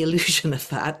any illusion of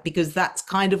that, because that's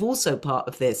kind of also part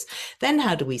of this. Then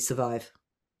how do we survive?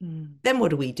 Then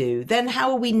what do we do? Then how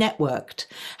are we networked?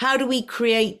 How do we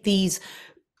create these?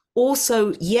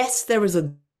 Also, yes, there is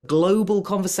a global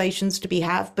conversations to be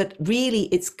had, but really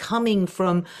it's coming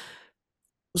from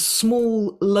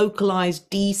small, localized,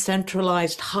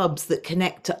 decentralized hubs that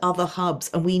connect to other hubs.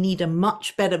 And we need a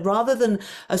much better, rather than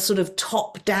a sort of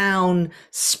top down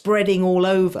spreading all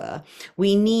over,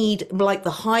 we need like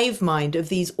the hive mind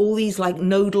of all these like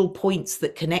nodal points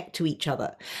that connect to each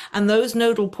other. And those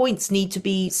nodal points need to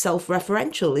be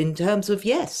self-referential in terms of,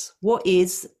 yes, what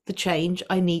is the change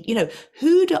I need?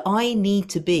 Who do I need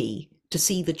to be to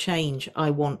see the change I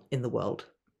want in the world?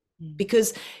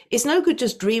 Because it's no good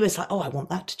just dreaming. It's like, oh, I want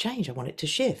that to change. I want it to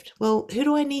shift. Well, who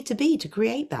do I need to be to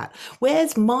create that?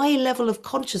 Where's my level of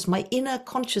consciousness, my inner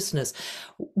consciousness?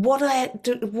 What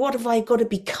have I got to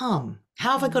become?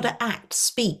 How have I got to act,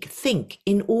 speak, think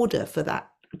in order for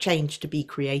that change to be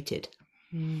created?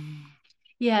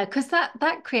 Yeah, because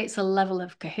that creates a level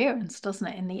of coherence, doesn't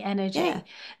it, in the Yeah, energy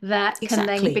that can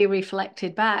then be exactly.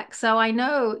 reflected back. So I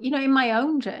know, in my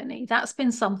own journey, that's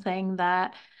been something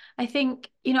that I think,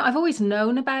 I've always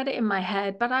known about it in my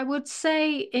head, but I would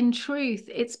say in truth,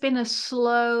 it's been a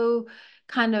slow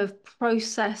kind of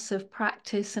process of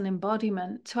practice and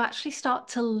embodiment to actually start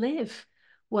to live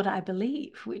what I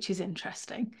believe, which is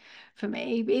interesting for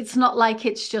me. It's not like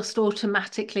it's just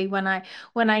automatically when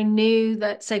I knew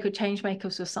that Sacred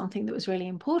Changemakers was something that was really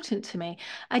important to me,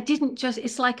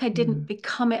 it's like I didn't Mm.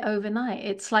 become it overnight.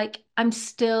 It's like I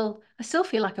still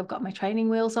feel like I've got my training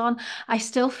wheels on. I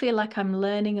still feel like I'm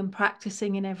learning and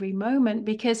practicing in every moment,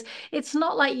 because it's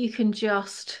not like you can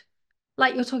just,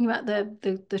 like you're talking about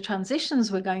the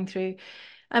transitions we're going through.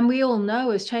 And we all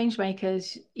know as change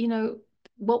makers,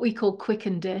 what we call quick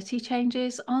and dirty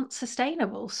changes aren't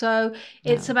sustainable. So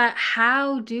it's No. about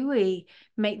how do we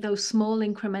make those small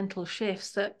incremental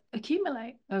shifts that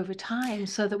accumulate over time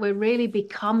so that we're really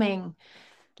becoming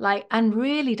like, and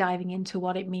really diving into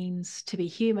what it means to be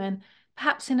human,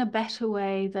 perhaps in a better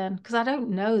way than, because I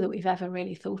don't know that we've ever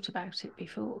really thought about it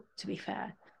before, to be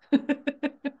fair.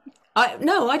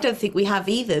 No, I don't think we have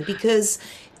either,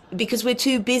 because we're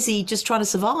too busy just trying to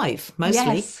survive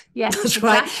mostly. Yes, That's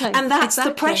right. exactly, And that's the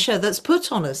exactly. pressure that's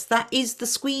put on us. That is the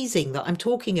squeezing that I'm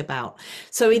talking about.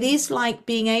 So it is like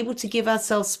being able to give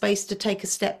ourselves space to take a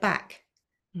step back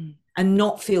Mm. and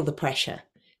not feel the pressure,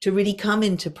 to really come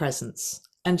into presence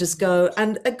and just go.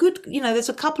 And a good, there's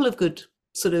a couple of good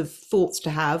sort of thoughts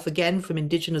to have, again, from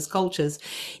indigenous cultures,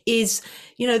 is,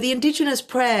 the indigenous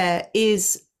prayer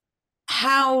is,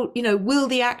 how, will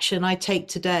the action I take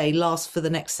today last for the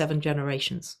next 7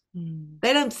 generations?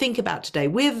 They don't think about today.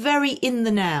 We're very in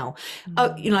the now.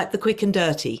 Oh, like the quick and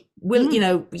dirty. Will,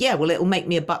 it'll make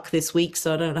me a buck this week,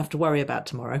 so I don't have to worry about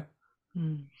tomorrow.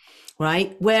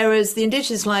 Right. Whereas the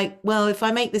indigenous, like, well, if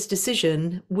I make this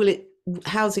decision,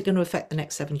 how's it going to affect the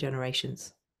next 7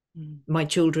 generations? My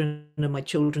children and my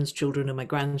children's children and my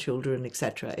grandchildren,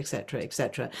 etc., etc.,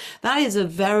 etc. That is a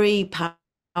very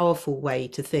powerful way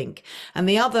to think. And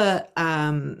the other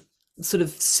sort of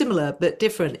similar but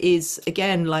different is,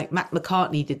 again, like Mac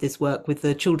McCartney did this work with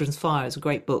the Children's Fire. It's a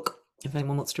great book if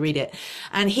anyone wants to read it.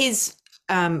 And his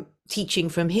teaching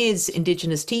from his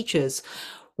indigenous teachers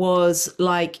was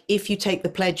like, if you take the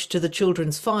pledge to the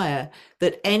Children's Fire,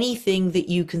 that anything that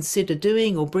you consider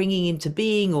doing or bringing into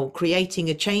being or creating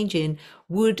a change in,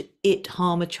 would it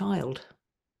harm a child?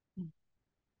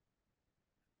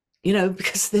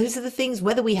 Because those are the things,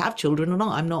 whether we have children or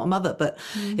not. I'm not a mother, but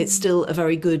it's still a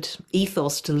very good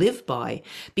ethos to live by,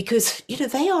 because,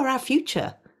 they are our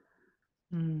future.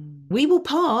 We will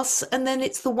pass, and then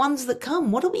it's the ones that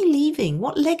come. What are we leaving?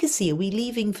 What legacy are we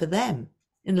leaving for them,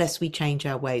 unless we change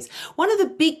our ways? One of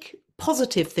the big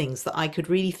positive things that I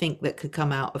could really think that could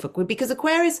come out of Aquarius, because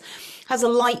Aquarius has a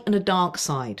light and a dark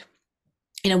side.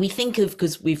 We think of,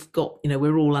 because we've got,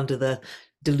 we're all under the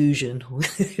delusion, and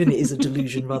it is a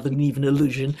delusion rather than even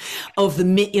illusion, of the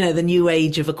new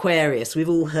age of Aquarius. We've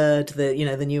all heard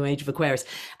the new age of Aquarius,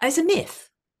 and it's a myth.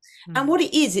 And what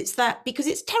it is, it's that, because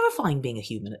it's terrifying being a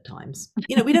human at times.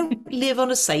 We don't live on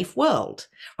a safe world,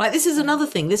 right? This is another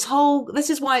thing. This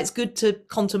is why it's good to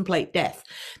contemplate death,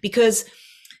 because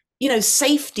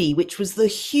safety, which was the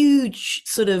huge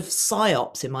sort of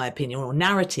psyops, in my opinion, or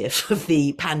narrative of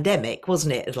the pandemic,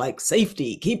 wasn't it? It's like,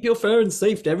 safety, keep your phones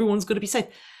safe, everyone's going to be safe.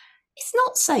 It's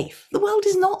not safe. The world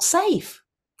is not safe.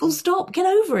 Full stop. Get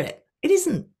over it. It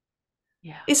isn't.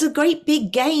 Yeah. It's a great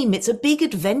big game. It's a big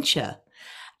adventure.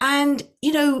 And,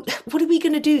 what are we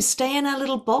going to do? Stay in our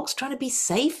little box trying to be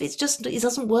safe? It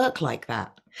doesn't work like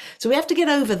that. So we have to get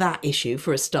over that issue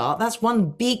for a start. That's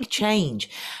one big change.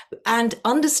 And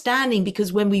understanding,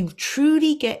 because when we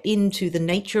truly get into the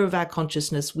nature of our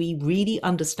consciousness, we really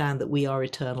understand that we are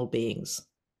eternal beings,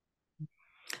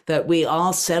 that we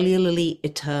are cellularly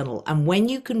eternal. And when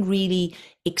you can really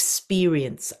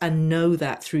experience and know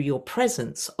that through your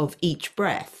presence of each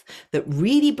breath, that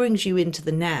really brings you into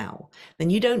the now, then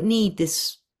you don't need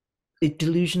this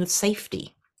delusion of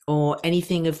safety or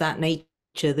anything of that nature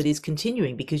that is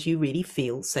continuing, because you really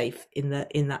feel safe in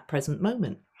that present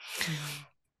moment.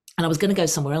 And I was going to go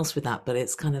somewhere else with that, but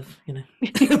it's kind of,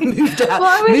 moved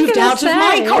out of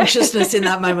my consciousness in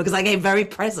that moment, because I became very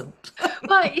present.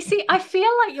 Well, you see, I feel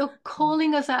like you're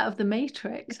calling us out of the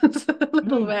matrix a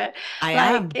little bit. I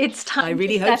am. It's time I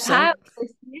really to hope step so. out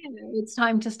this year. It's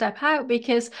time to step out,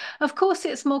 because, of course,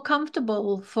 it's more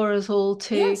comfortable for us all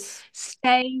to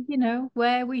stay,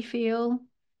 where we feel,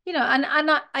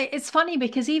 it's funny,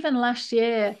 because even last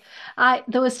year,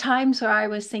 there was times where I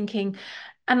was thinking,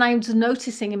 And I was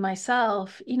noticing in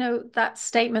myself, that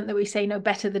statement that we say, no,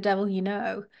 better the devil you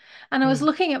know. And I was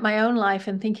looking at my own life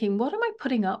and thinking, what am I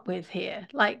putting up with here?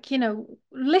 Like,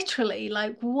 literally,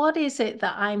 like, what is it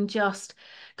that I'm just,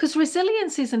 because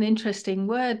resilience is an interesting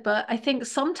word, but I think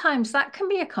sometimes that can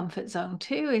be a comfort zone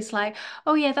too. It's like,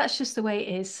 oh yeah, that's just the way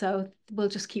it is. So we'll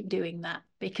just keep doing that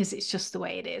because it's just the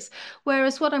way it is.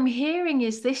 Whereas what I'm hearing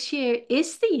is this year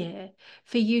is the year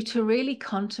for you to really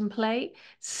contemplate,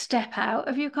 step out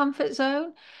of your comfort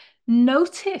zone,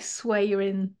 notice where you're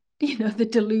in, the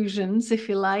delusions, if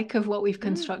you like, of what we've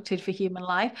constructed for human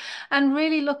life, and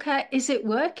really look at, is it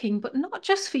working? But not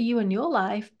just for you and your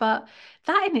life, but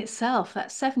that in itself,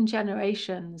 that 7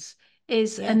 generations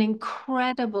is an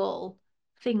incredible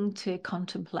thing to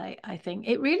contemplate. I think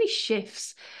it really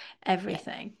shifts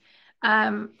everything.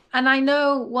 And I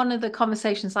know one of the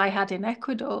conversations I had in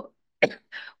Ecuador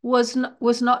was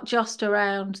not just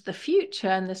around the future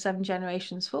and the 7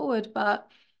 generations forward, but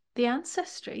the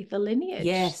ancestry, the lineage,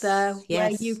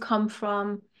 where you come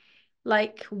from,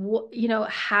 like what,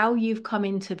 how you've come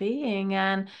into being,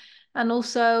 and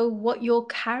also what you're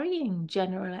carrying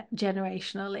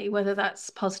generationally, whether that's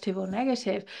positive or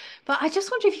negative. But I just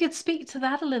wonder if you could speak to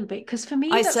that a little bit, because for me,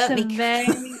 that's a very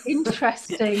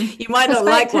interesting You might not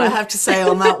like what I have to say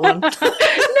on that one.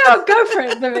 No, go for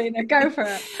it, Davina, go for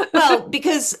it. Well,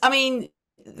 because I mean,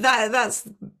 that's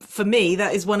for me,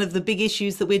 that is one of the big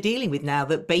issues that we're dealing with now,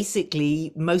 that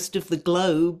basically most of the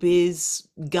globe is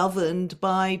governed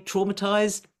by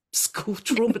traumatized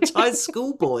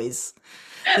schoolboys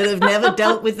that have never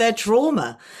dealt with their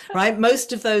trauma, right?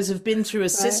 Most of those have been through a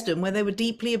system where they were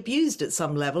deeply abused at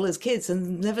some level as kids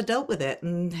and never dealt with it.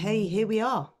 And hey, here we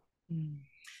are.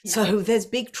 So there's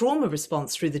big trauma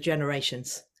response through the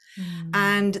generations.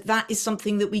 And that is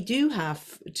something that we do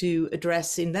have to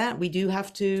address. In that we do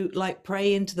have to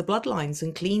pray into the bloodlines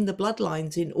and clean the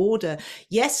bloodlines in order.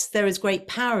 Yes, there is great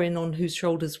power in on whose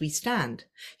shoulders we stand.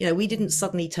 We didn't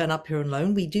suddenly turn up here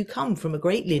alone. We do come from a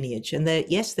great lineage, and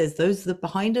there's those that are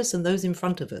behind us and those in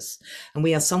front of us, and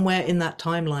we are somewhere in that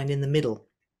timeline in the middle.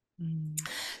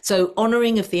 So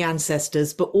honoring of the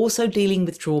ancestors, but also dealing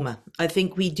with trauma. I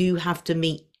think we do have to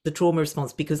meet the trauma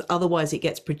response, because otherwise it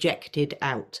gets projected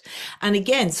out. And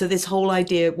again, so this whole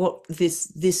idea,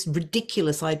 this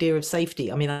ridiculous idea of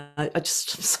safety. I mean, I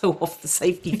just am so off the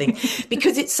safety thing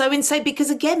because it's so insane, because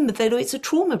again, it's a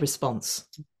trauma response.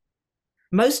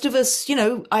 Most of us,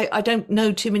 I don't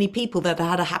know too many people that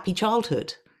had a happy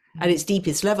childhood at its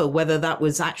deepest level, whether that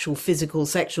was actual physical,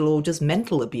 sexual, or just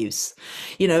mental abuse,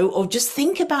 or just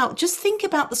think about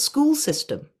the school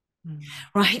system.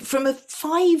 Right, from a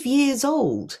 5 years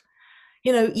old,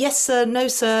 yes sir, no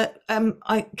sir,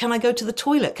 can I go to the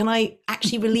toilet? Can I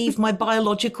actually relieve my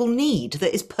biological need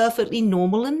that is perfectly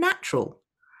normal and natural?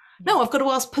 No, I've got to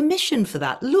ask permission for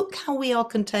that. Look how we are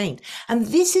contained. And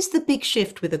this is the big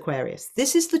shift with Aquarius.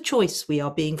 This is the choice we are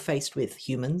being faced with,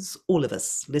 humans, all of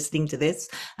us listening to this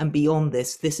and beyond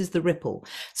this. This is the ripple.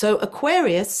 So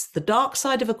Aquarius, the dark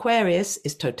side of Aquarius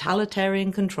is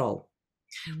totalitarian control.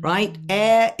 Right?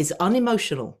 Air is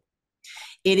unemotional.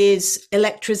 It is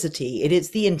electricity. It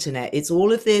is the internet. It's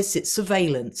all of this. It's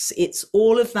surveillance. It's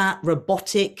all of that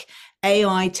robotic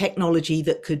AI technology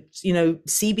that could,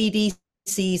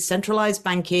 CBDC, centralized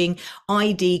banking,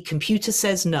 ID, computer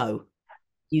says no.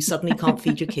 You suddenly can't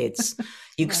feed your kids.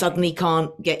 You suddenly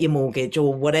can't get your mortgage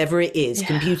or whatever it is.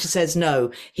 Computer says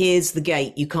no. Here's the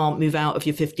gate. You can't move out of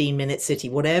your 15-minute city,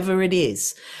 whatever it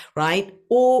is, right?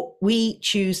 Or we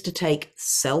choose to take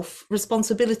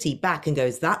self-responsibility back and go,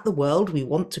 is that the world we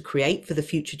want to create for the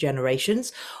future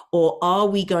generations? Or are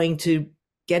we going to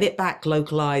get it back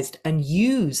localized and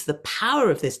use the power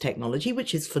of this technology,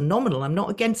 which is phenomenal? I'm not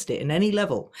against it in any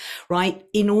level, right?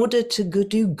 In order to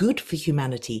do good for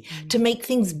humanity, to make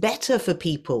things better for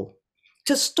people,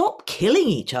 to stop killing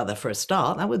each other for a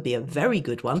start. That would be a very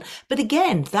good one. But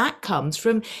again, that comes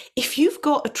from, if you've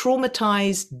got a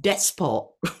traumatized despot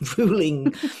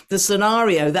ruling the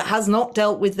scenario that has not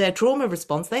dealt with their trauma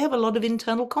response, they have a lot of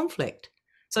internal conflict.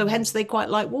 So hence they quite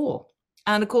like war.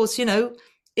 And of course,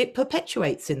 it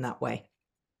perpetuates in that way.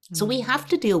 So we have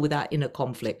to deal with that inner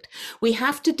conflict. We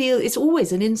have to it's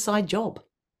always an inside job.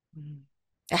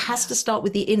 It has to start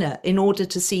with the inner in order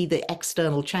to see the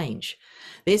external change.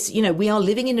 This, we are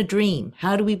living in a dream.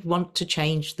 How do we want to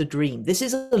change the dream? This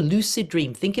is a lucid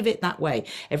dream. Think of it that way.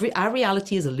 Our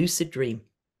reality is a lucid dream.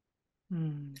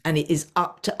 And it is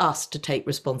up to us to take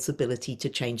responsibility to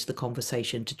change the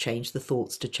conversation, to change the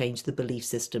thoughts, to change the belief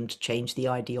system, to change the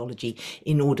ideology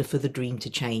in order for the dream to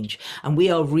change. And we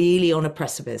are really on a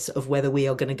precipice of whether we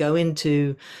are going to go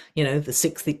into, the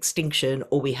sixth extinction,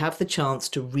 or we have the chance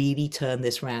to really turn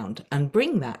this round and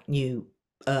bring that new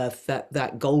earth,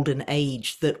 that golden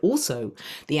age that also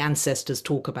the ancestors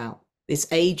talk about, this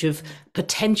age of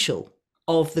potential,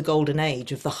 of the golden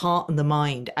age, of the heart and the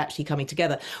mind actually coming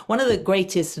together. One of the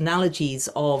greatest analogies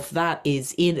of that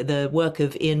is in the work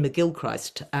of Ian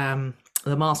McGilchrist,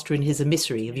 The Master and His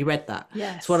Emissary. Have you read that?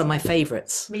 Yes. It's one of my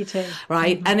favorites. Me too.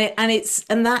 Right.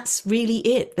 And that's really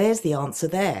it. There's the answer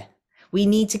there. We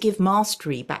need to give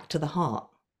mastery back to the heart.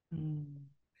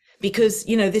 Because,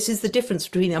 this is the difference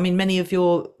between, many of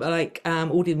your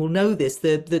audience will know this,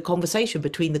 the conversation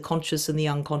between the conscious and the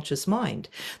unconscious mind.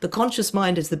 The conscious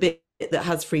mind is the bit that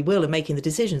has free will and making the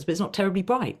decisions, but it's not terribly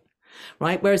bright,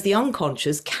 right? Whereas the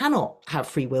unconscious cannot have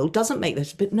free will, doesn't make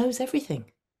this, but knows everything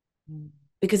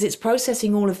because it's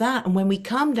processing all of that. And when we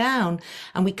come down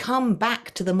and we come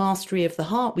back to the mastery of the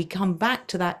heart, we come back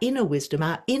to that inner wisdom,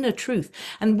 our inner truth.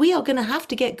 And we are going to have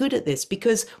to get good at this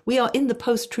because we are in the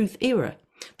post-truth era.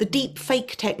 The deep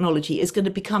fake technology is going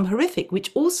to become horrific, which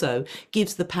also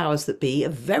gives the powers that be a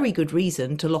very good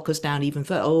reason to lock us down even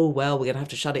further. Oh, well, we're going to have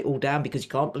to shut it all down because you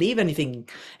can't believe anything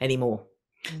anymore.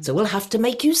 So we'll have to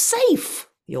make you safe.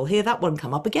 You'll hear that one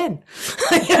come up again.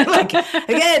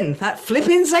 Again, that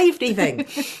flipping safety thing.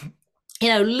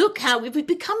 Look how we've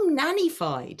become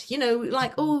nannified, you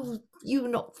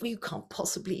can't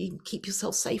possibly keep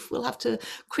yourself safe. We'll have to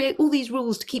create all these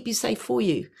rules to keep you safe for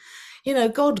you.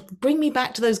 God, bring me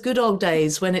back to those good old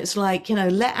days when it's let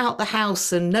out the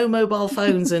house and no mobile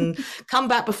phones and come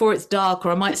back before it's dark,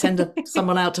 or I might send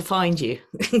someone out to find you.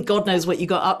 God knows what you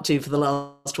got up to for the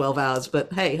last 12 hours,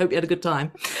 but hey, hope you had a good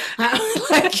time.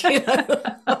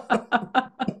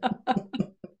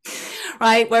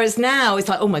 Right. Whereas now it's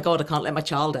oh my God, I can't let my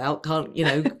child out. Can't,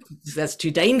 that's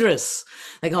too dangerous.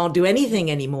 They can't do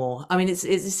anything anymore.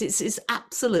 It's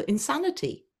absolute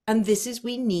insanity. And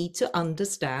we need to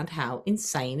understand how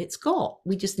insane it's got.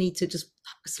 We just need to it's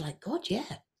God, yeah,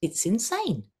 it's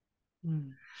insane.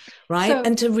 Right. So,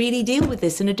 and to really deal with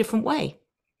this in a different way.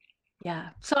 Yeah.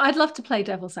 So I'd love to play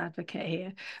devil's advocate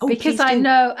here because I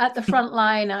know at the front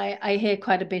line, I hear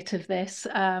quite a bit of this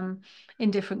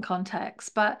in different contexts.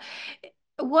 But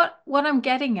what I'm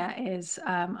getting at is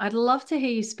I'd love to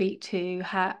hear you speak to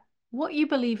what you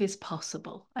believe is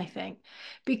possible, I think,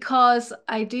 because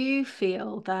I do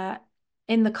feel that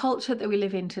in the culture that we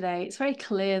live in today, it's very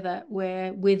clear that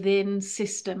we're within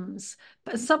systems,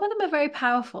 but some of them are very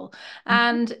powerful.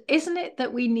 And isn't it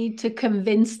that we need to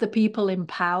convince the people in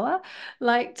power,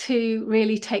 to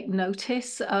really take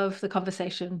notice of the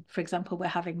conversation, for example, we're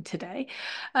having today?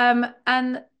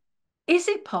 And is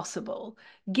it possible,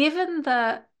 given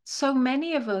that so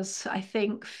many of us, I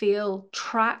think, feel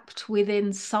trapped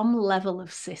within some level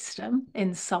of system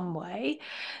in some way,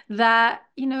 that,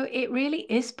 it really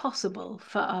is possible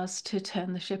for us to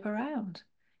turn the ship around?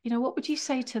 What would you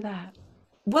say to that?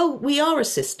 Well, we are a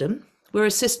system. We're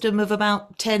a system of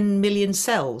about 10 million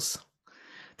cells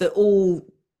that all,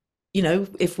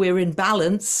 if we're in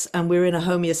balance and we're in a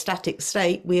homeostatic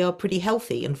state, we are pretty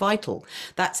healthy and vital.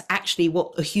 That's actually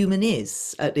what a human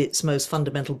is at its most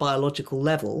fundamental biological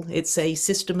level. It's a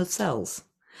system of cells.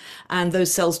 And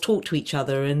those cells talk to each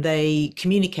other and they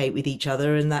communicate with each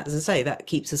other. And that, as I say, that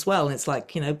keeps us well. And it's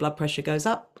blood pressure goes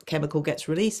up, chemical gets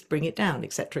released, bring it down,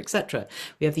 et cetera, et cetera.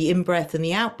 We have the in-breath and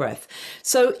the out-breath.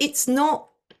 So it's not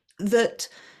that...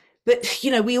 But,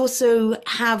 we also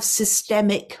have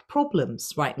systemic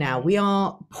problems right now. We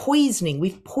are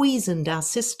we've poisoned our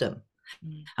system.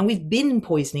 And we've been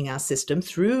poisoning our system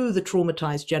through the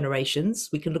traumatized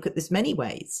generations. We can look at this many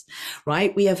ways,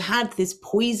 right? We have had this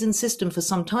poison system for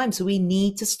some time. So we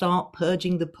need to start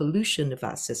purging the pollution of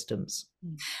our systems.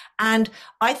 And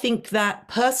I think that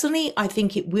personally, I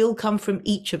think it will come from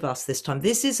each of us this time.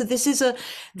 This saying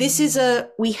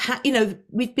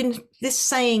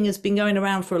has been going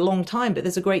around for a long time, but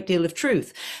there's a great deal of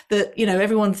truth that,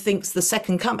 everyone thinks the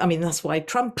second coming. That's why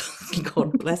Trump,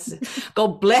 God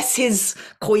bless his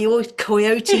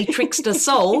coyote trickster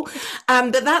soul.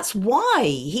 But that's why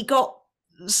he got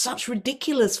such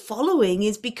ridiculous following,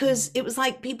 is because it was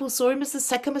people saw him as the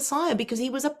second Messiah because he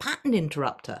was a pattern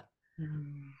interrupter.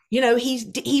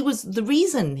 He was the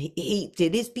reason he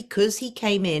did is because he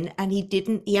came in and he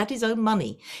had his own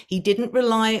money. He didn't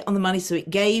rely on the money. So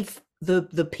it gave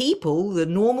the people, the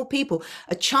normal people,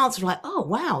 a chance of oh,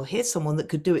 wow, here's someone that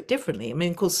could do it differently.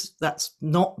 Of course, that's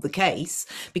not the case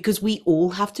because we all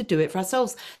have to do it for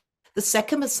ourselves. The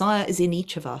second Messiah is in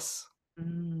each of us.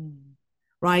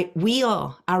 right? We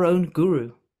are our own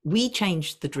guru. We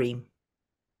changed the dream.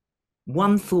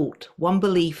 One thought, one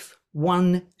belief,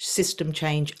 one system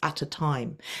change at a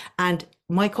time. And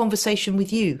my conversation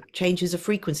with you changes a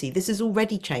frequency. This is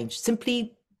already changed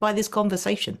simply by this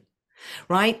conversation,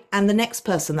 right? And the next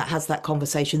person that has that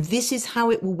conversation, this is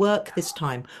how it will work this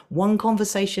time, one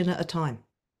conversation at a time.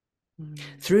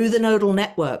 Through the nodal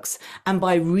networks, and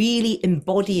by really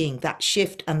embodying that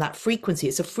shift and that frequency.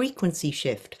 It's a frequency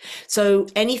shift. So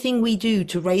anything we do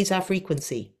to raise our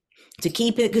frequency, to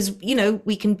keep it, because, you know,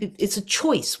 it's a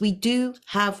choice. We do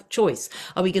have choice.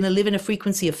 Are we going to live in a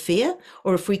frequency of fear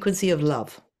or a frequency of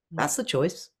love? That's the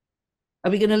choice. Are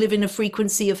we going to live in a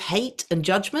frequency of hate and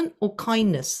judgment or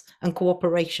kindness and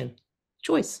cooperation?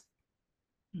 Choice.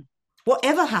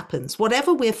 Whatever happens,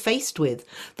 whatever we're faced with,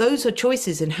 those are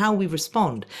choices in how we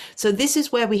respond. So this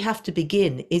is where we have to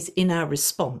begin, is in our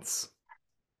response.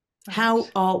 Right. How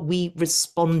are we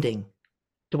responding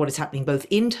to what is happening, both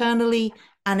internally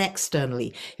and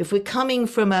externally? If we're coming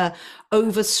from a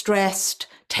overstressed,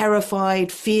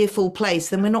 terrified, fearful place,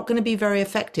 then we're not going to be very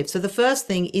effective. So the first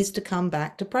thing is to come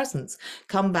back to presence,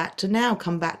 come back to now,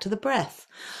 come back to the breath.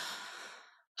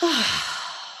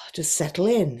 Just settle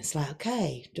in. It's like,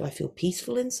 okay, do I feel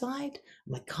peaceful inside?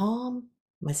 Am I calm?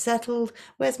 Am I settled?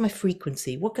 Where's my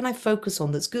frequency? What can I focus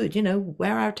on that's good? You know,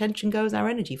 where our attention goes, our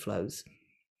energy flows.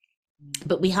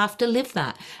 But we have to live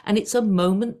that. And it's a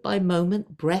moment by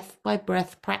moment, breath by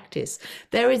breath practice.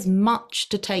 There is much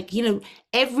to take. You know,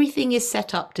 everything is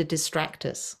set up to distract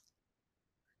us.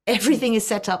 Everything is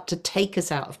set up to take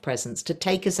us out of presence, to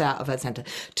take us out of our center,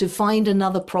 to find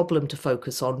another problem to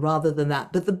focus on rather than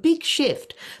that. But the big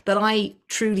shift that I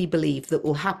truly believe that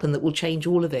will happen, that will change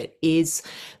all of it, is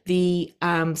the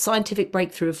scientific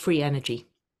breakthrough of free energy,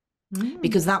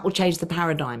 because that will change the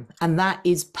paradigm. And that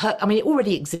is, I mean, it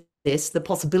already exists. The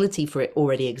possibility for it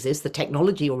already exists. The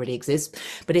technology already exists,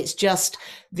 but it's just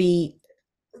the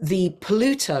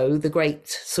Pluto, the great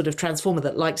sort of transformer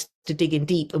that likes to dig in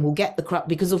deep and will get the crap,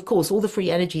 because of course all the free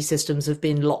energy systems have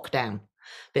been locked down, a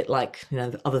bit like, you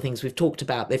know, the other things we've talked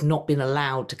about. They've not been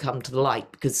allowed to come to the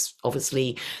light because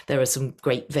obviously there are some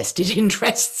great vested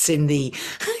interests in the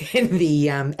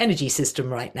energy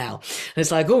system right now. And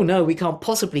it's like, oh no, we can't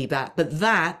possibly that. But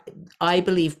that, I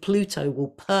believe Pluto will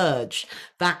purge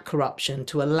that corruption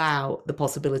to allow the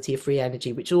possibility of free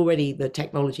energy, which already the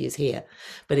technology is here,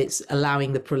 but it's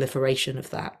allowing the proliferation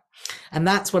of that. And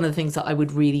that's one of the things that I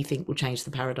would really think will change the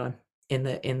paradigm in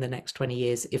the next 20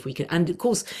 years, if we can. And of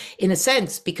course, in a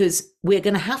sense, because we're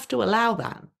going to have to allow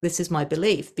that. This is my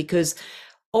belief, because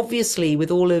obviously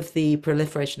with all of the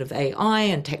proliferation of AI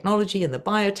and technology and the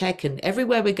biotech and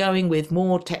everywhere we're going with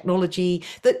more technology,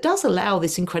 that does allow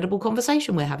this incredible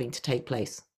conversation we're having to take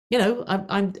place. You know,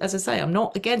 I'm as I say, I'm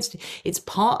not against it. It's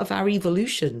part of our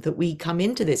evolution that we come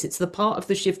into this. It's the part of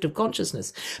the shift of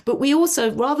consciousness. But we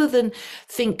also, rather than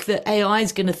think that AI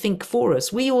is going to think for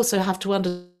us, we also have to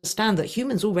understand that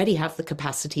humans already have the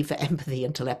capacity for empathy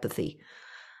and telepathy.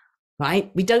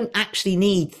 Right? We don't actually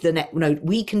need the net. No,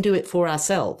 we can do it for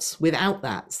ourselves without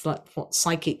that. It's like what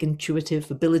psychic intuitive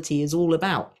ability is all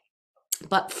about.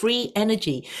 But free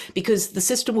energy, because the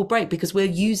system will break because we're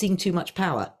using too much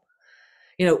power.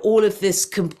 You know, all of this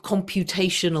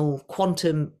computational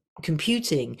quantum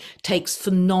computing takes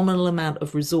phenomenal amount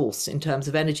of resource in terms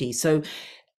of energy. So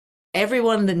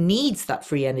everyone that needs that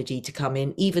free energy to come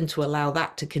in, even to allow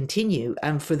that to continue,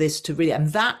 and for this to really, and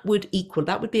that would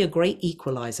be a great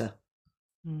equalizer.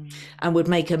 And would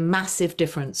make a massive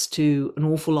difference to an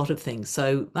awful lot of things.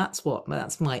 So that's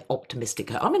my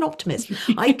optimistic. I'm an optimist.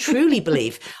 I truly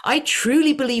believe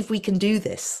we can do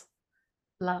this.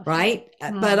 Love. Right.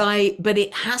 But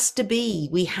it has to be,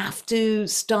 we have to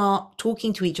start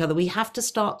talking to each other. We have to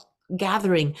start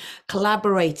gathering,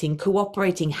 collaborating,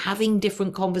 cooperating, having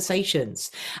different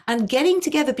conversations and getting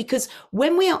together, because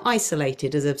when we are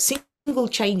isolated as a single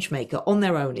change maker on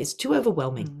their own, it's too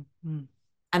overwhelming.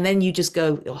 And then you just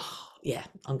go, oh, yeah,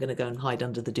 I'm going to go and hide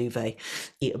under the duvet,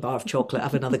 eat a bar of chocolate,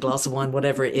 have another glass of wine,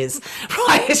 whatever it is.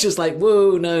 Right? It's just like,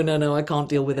 whoa, no, I can't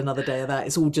deal with another day of that.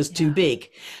 It's all just too big.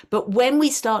 But when we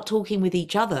start talking with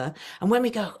each other, and when we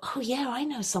go, oh, yeah, I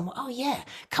know someone. Oh, yeah,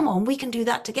 come on, we can do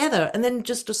that together. And then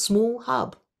just a small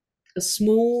hub, a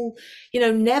small,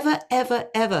 never, ever,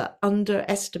 ever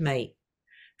underestimate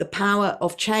the power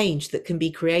of change that can be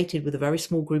created with a very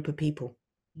small group of people.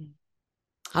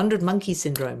 100 monkey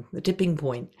syndrome, the tipping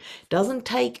point, doesn't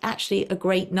take actually a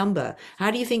great number.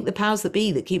 How do you think the powers that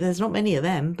be that keep, there's not many of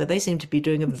them, but they seem to be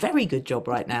doing a very good job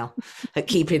right now at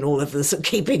keeping all of this,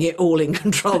 keeping it all in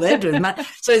control. They're doing that.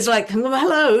 So it's like,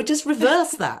 hello, just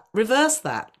reverse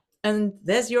that. And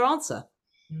there's your answer.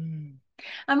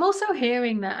 I'm also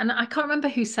hearing that, and I can't remember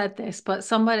who said this, but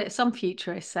some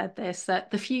futurist said this,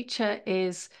 that the future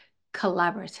is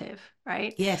collaborative,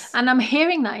 right? Yes. And I'm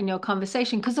hearing that in your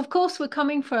conversation, because of course we're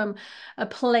coming from a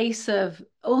place of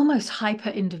almost hyper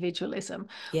individualism,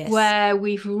 Yes. where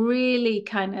we've really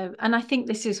kind of, and I think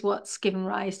this is what's given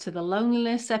rise to the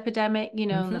loneliness epidemic, you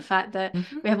know, and the fact that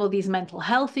we have all these mental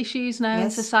health issues now in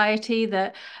Yes. society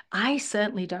that I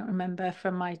certainly don't remember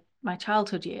from my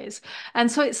childhood years.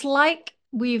 And so it's like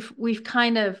we've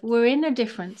kind of, we're in a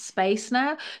different space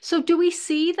now. So do you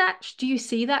see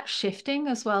that shifting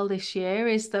as well this year,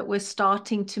 is that we're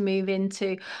starting to move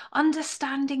into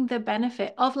understanding the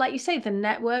benefit of, like you say, the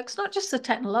networks, not just the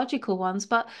technological ones,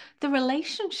 but the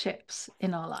relationships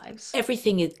in our lives?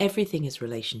 Everything is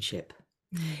relationship.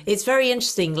 It's very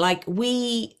interesting. Like,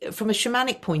 we, from a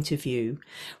shamanic point of view,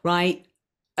 right?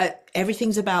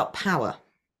 Everything's about power.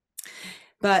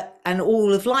 And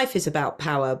all of life is about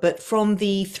power. But from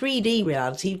the 3D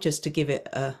reality, just to give it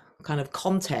a kind of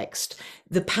context,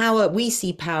 the power, we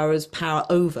see power as power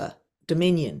over,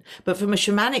 dominion. But from a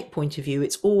shamanic point of view,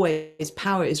 it's always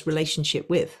power is relationship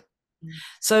with.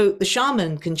 So the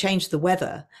shaman can change the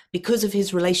weather because of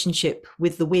his relationship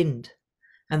with the wind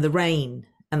and the rain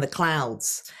and the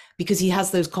clouds, because he has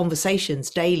those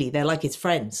conversations daily. They're like his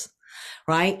friends.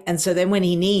 Right. And so then when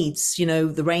he needs,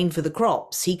 the rain for the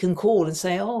crops, he can call and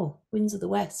say, oh, winds of the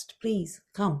west, please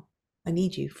come. I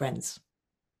need you, friends.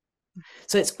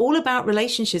 So it's all about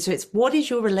relationships. So it's, what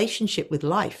is your relationship with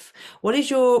life? What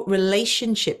is your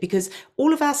relationship? Because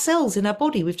all of our cells in our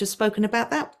body, we've just spoken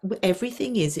about that.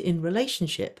 Everything is in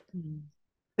relationship.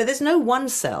 But there's no one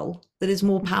cell that is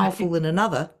more powerful than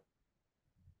another.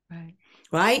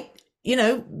 Right.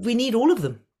 We need all of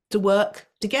them to work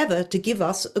together to give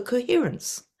us a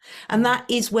coherence. And that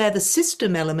is where the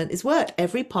system element is worked.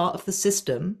 Every part of the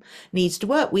system needs to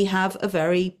work. We have a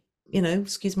very,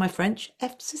 excuse my French,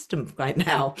 F system right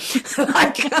now.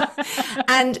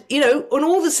 And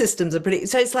all the systems are pretty,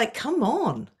 so it's like, come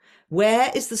on,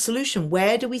 where is the solution?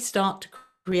 Where do we start to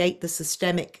create the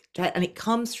systemic? And it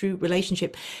comes through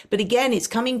relationship. But again, it's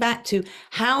coming back to,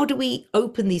 how do we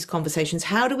open these conversations?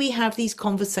 How do we have these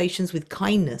conversations with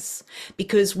kindness?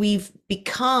 Because we've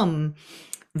become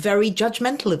very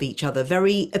judgmental of each other,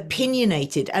 very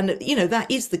opinionated. And, that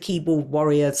is the keyboard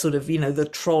warrior sort of, the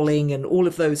trolling and all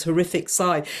of those horrific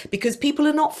side, because people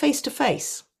are not face to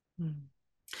face.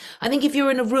 I think if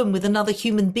you're in a room with another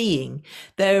human being,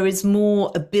 there is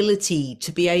more ability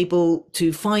to be able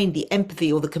to find the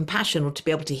empathy or the compassion, or to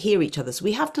be able to hear each other. So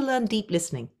we have to learn deep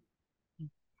listening.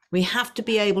 We have to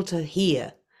be able to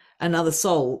hear another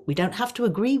soul. We don't have to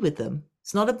agree with them.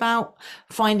 It's not about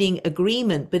finding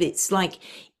agreement, but it's like,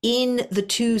 in the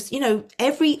two,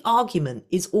 every argument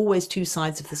is always two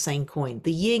sides of the same coin,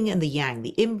 the yin and the yang, the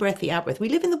in-breath, the out-breath. We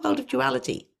live in the world of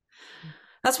duality.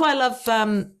 That's why I love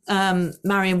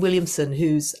Marianne Williamson,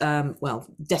 who's,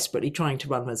 desperately trying to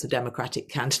run as a Democratic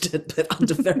candidate, but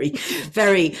under very,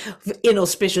 very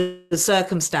inauspicious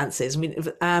circumstances.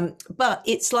 But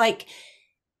it's like,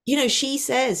 she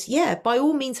says, yeah, by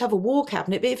all means have a war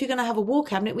cabinet, but if you're going to have a war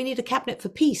cabinet, we need a cabinet for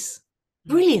peace.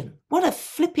 Brilliant. What a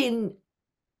flipping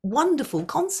wonderful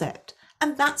concept.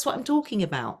 And that's what I'm talking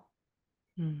about.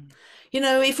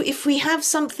 If we have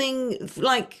something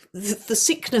like the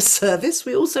sickness service,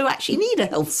 we also actually need a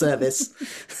health service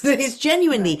that is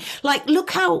genuinely like,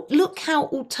 look how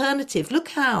alternative,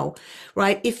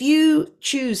 right? If you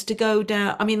choose to go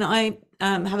down, I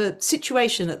have a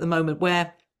situation at the moment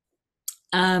where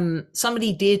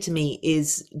somebody dear to me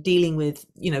is dealing with,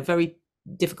 very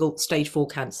difficult stage 4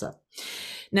 cancer.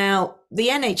 Now, the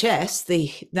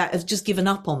NHS, that has just given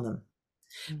up on them,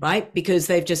 right? Because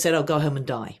they've just said, oh, go home and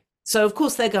die. So, of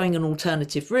course, they're going an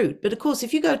alternative route. But, of course,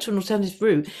 if you go to an alternative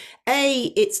route,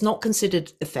 it's not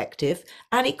considered effective,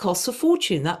 and it costs a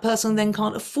fortune. That person then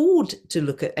can't afford to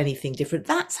look at anything different.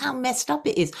 That's how messed up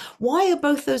it is. Why are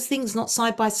both those things not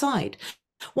side by side?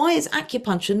 Why is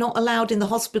acupuncture not allowed in the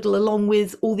hospital along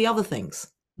with all the other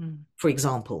things, for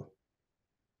example?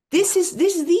 These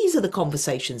are the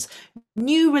conversations.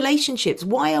 New relationships.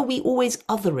 Why are we always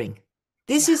othering?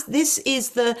 This is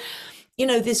the,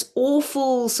 this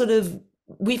awful sort of,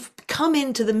 we've come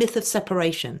into the myth of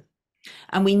separation,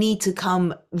 and we need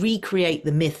to recreate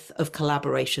the myth of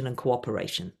collaboration and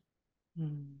cooperation.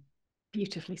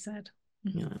 Beautifully said.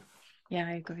 Yeah,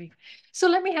 I agree. So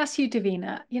let me ask you,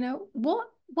 Davina,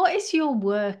 what is your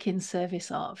work in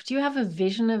service of? Do you have a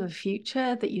vision of a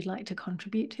future that you'd like to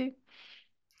contribute to?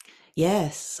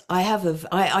 Yes, I have.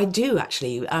 I do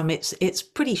actually. It's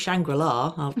pretty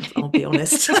Shangri-La. I'll be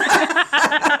honest.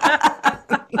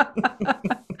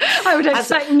 I I would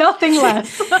expect nothing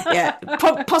less. Yeah,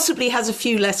 possibly has a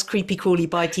few less creepy, crawly,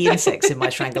 bitey insects in my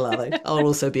Strangolado. I'll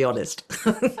also be honest.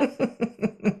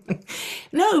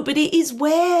 No, but it is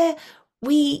where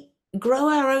we grow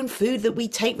our own food that we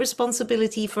take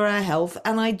responsibility for our health.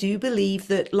 And I do believe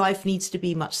that life needs to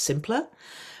be much simpler,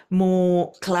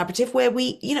 more collaborative, where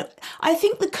we, I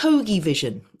think the Kogi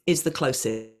vision is the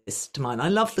closest to mine. I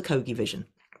love the Kogi vision.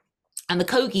 And the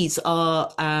Kogis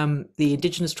are the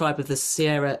indigenous tribe of the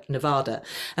Sierra Nevada.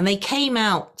 And they came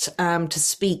out to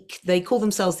speak. They call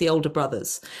themselves the Older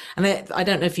Brothers. And I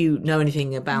don't know if you know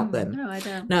anything about them. No, I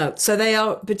don't. No. So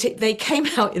they came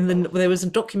out there was a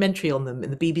documentary on them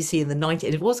in the BBC in the 90s.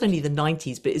 It was only the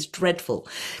 90s, but it's dreadful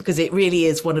because it really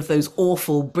is one of those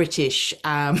awful British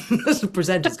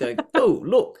presenters going, oh,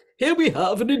 look. Here we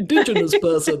have an indigenous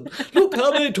person. Look how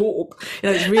they talk.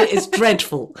 It's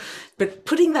dreadful. But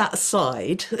putting that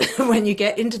aside, when you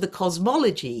get into the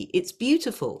cosmology, it's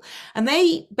beautiful. And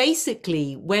they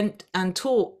basically went and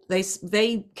taught.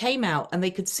 They came out and they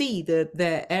could see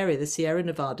their area, the Sierra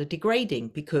Nevada, degrading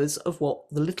because of what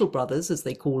the little brothers, as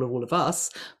they call all of us,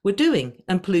 were doing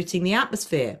and polluting the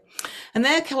atmosphere. And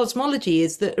their cosmology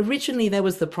is that originally there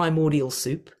was the primordial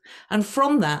soup, and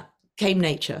from that came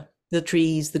nature. The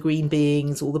trees, the green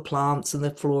beings, all the plants and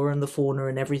the flora and the fauna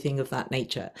and everything of that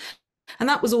nature. And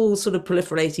that was all sort of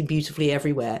proliferating beautifully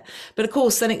everywhere. But of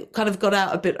course, then it kind of got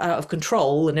a bit out of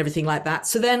control and everything like that.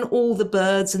 So then all the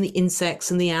birds and the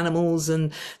insects and the animals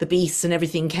and the beasts and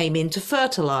everything came in to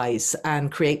fertilize and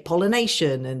create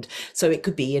pollination. And so it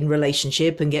could be in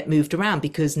relationship and get moved around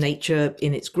because nature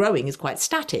in its growing is quite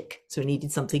static. So it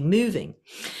needed something moving.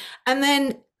 And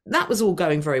then that was all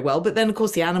going very well. But then, of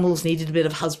course, the animals needed a bit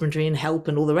of husbandry and help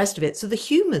and all the rest of it. So the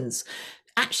humans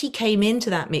actually came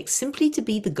into that mix simply to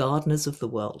be the gardeners of the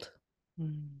world.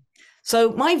 Mm.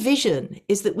 So my vision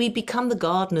is that we become the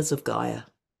gardeners of Gaia.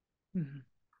 Mm.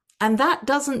 And that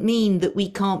doesn't mean that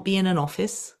we can't be in an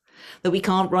office, that we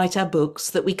can't write our books,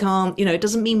 that we can't, it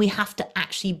doesn't mean we have to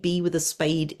actually be with a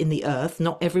spade in the earth.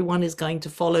 Not everyone is going to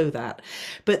follow that,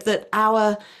 but that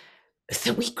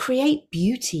we create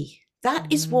beauty.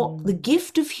 That is what the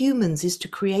gift of humans is, to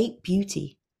create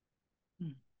beauty.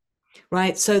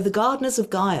 Right? So the gardeners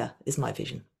of Gaia is my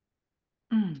vision.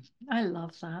 I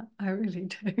love that. I really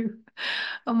do.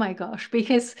 Oh my gosh.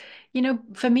 Because,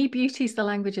 for me, beauty is the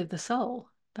language of the soul.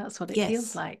 That's what it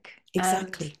feels like.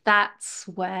 Exactly. And that's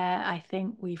where I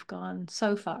think we've gone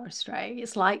so far astray.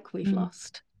 It's like we've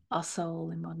lost our soul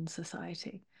in modern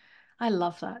society. I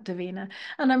love that, Davina.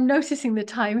 And I'm noticing the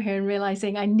time here and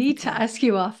realizing I need to ask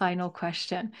you our final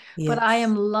question. Yes. But I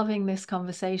am loving this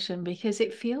conversation because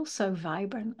it feels so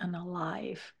vibrant and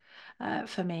alive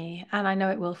for me. And I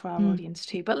know it will for our audience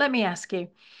too. But let me ask you,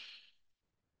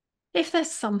 if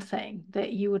there's something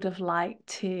that you would have liked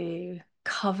to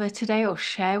cover today or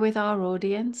share with our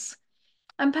audience,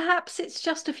 and perhaps it's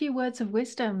just a few words of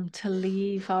wisdom to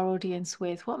leave our audience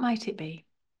with, what might it be?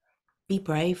 Be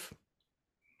brave.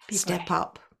 Step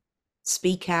up,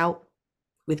 speak out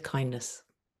with kindness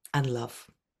and love.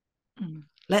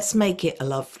 Let's make it a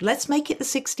love. Let's make it the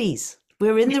 60s.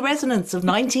 We're in the resonance of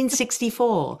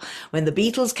 1964 when the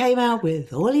Beatles came out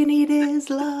with "All you need is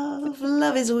love,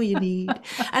 love is all you need."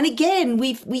 And again,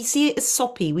 we see it as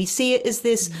soppy. We see it as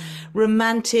this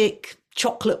romantic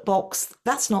chocolate box.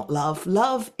 That's not love.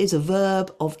 Love is a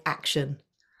verb of action.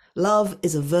 Love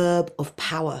is a verb of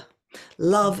power.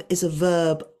 Love is a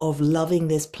verb of loving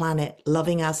this planet,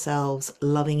 loving ourselves,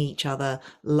 loving each other,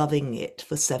 loving it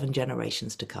for 7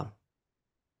 generations to come.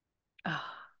 Oh,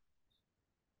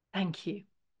 thank you.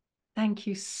 Thank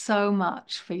you so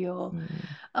much for your,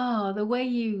 the way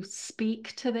you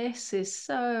speak to this is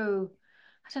so,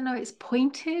 I don't know, it's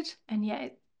pointed and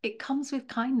yet it comes with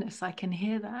kindness. I can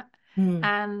hear that.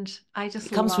 And I just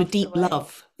it comes with deep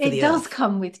love for the earth. It does earth.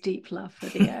 Come with deep love for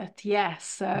the earth. Yes.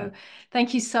 So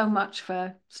thank you so much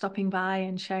for stopping by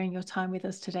and sharing your time with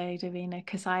us today, Davina,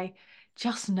 because I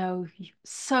just know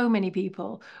so many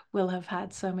people will have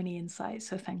had so many insights.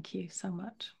 So thank you so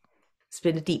much. It's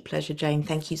been a deep pleasure, Jane.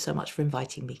 Thank you so much for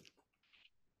inviting me.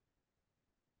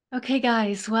 Okay,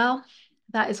 guys. Well,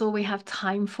 that is all we have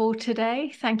time for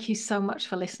today. Thank you so much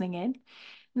for listening in.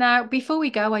 Now, before we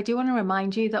go, I do want to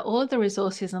remind you that all of the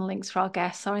resources and links for our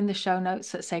guests are in the show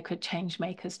notes at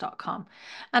sacredchangemakers.com.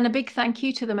 And a big thank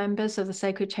you to the members of the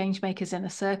Sacred Changemakers Inner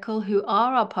Circle, who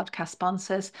are our podcast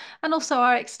sponsors, and also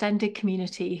our extended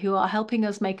community, who are helping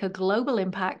us make a global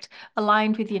impact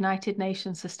aligned with the United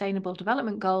Nations Sustainable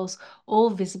Development Goals, all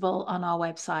visible on our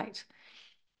website.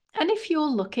 And if you're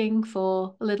looking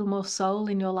for a little more soul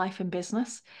in your life and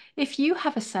business, if you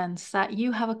have a sense that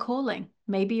you have a calling,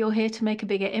 maybe you're here to make a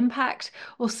bigger impact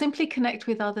or simply connect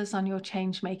with others on your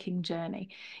change-making journey.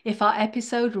 If our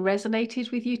episode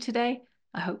resonated with you today,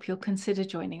 I hope you'll consider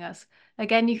joining us.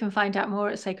 Again, you can find out more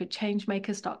at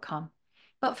sacredchangemakers.com.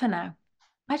 But for now,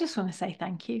 I just want to say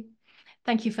thank you.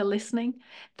 Thank you for listening.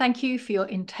 Thank you for your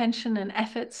intention and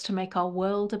efforts to make our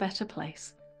world a better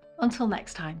place. Until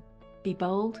next time. Be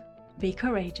bold, be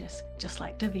courageous, just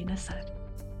like Davina said.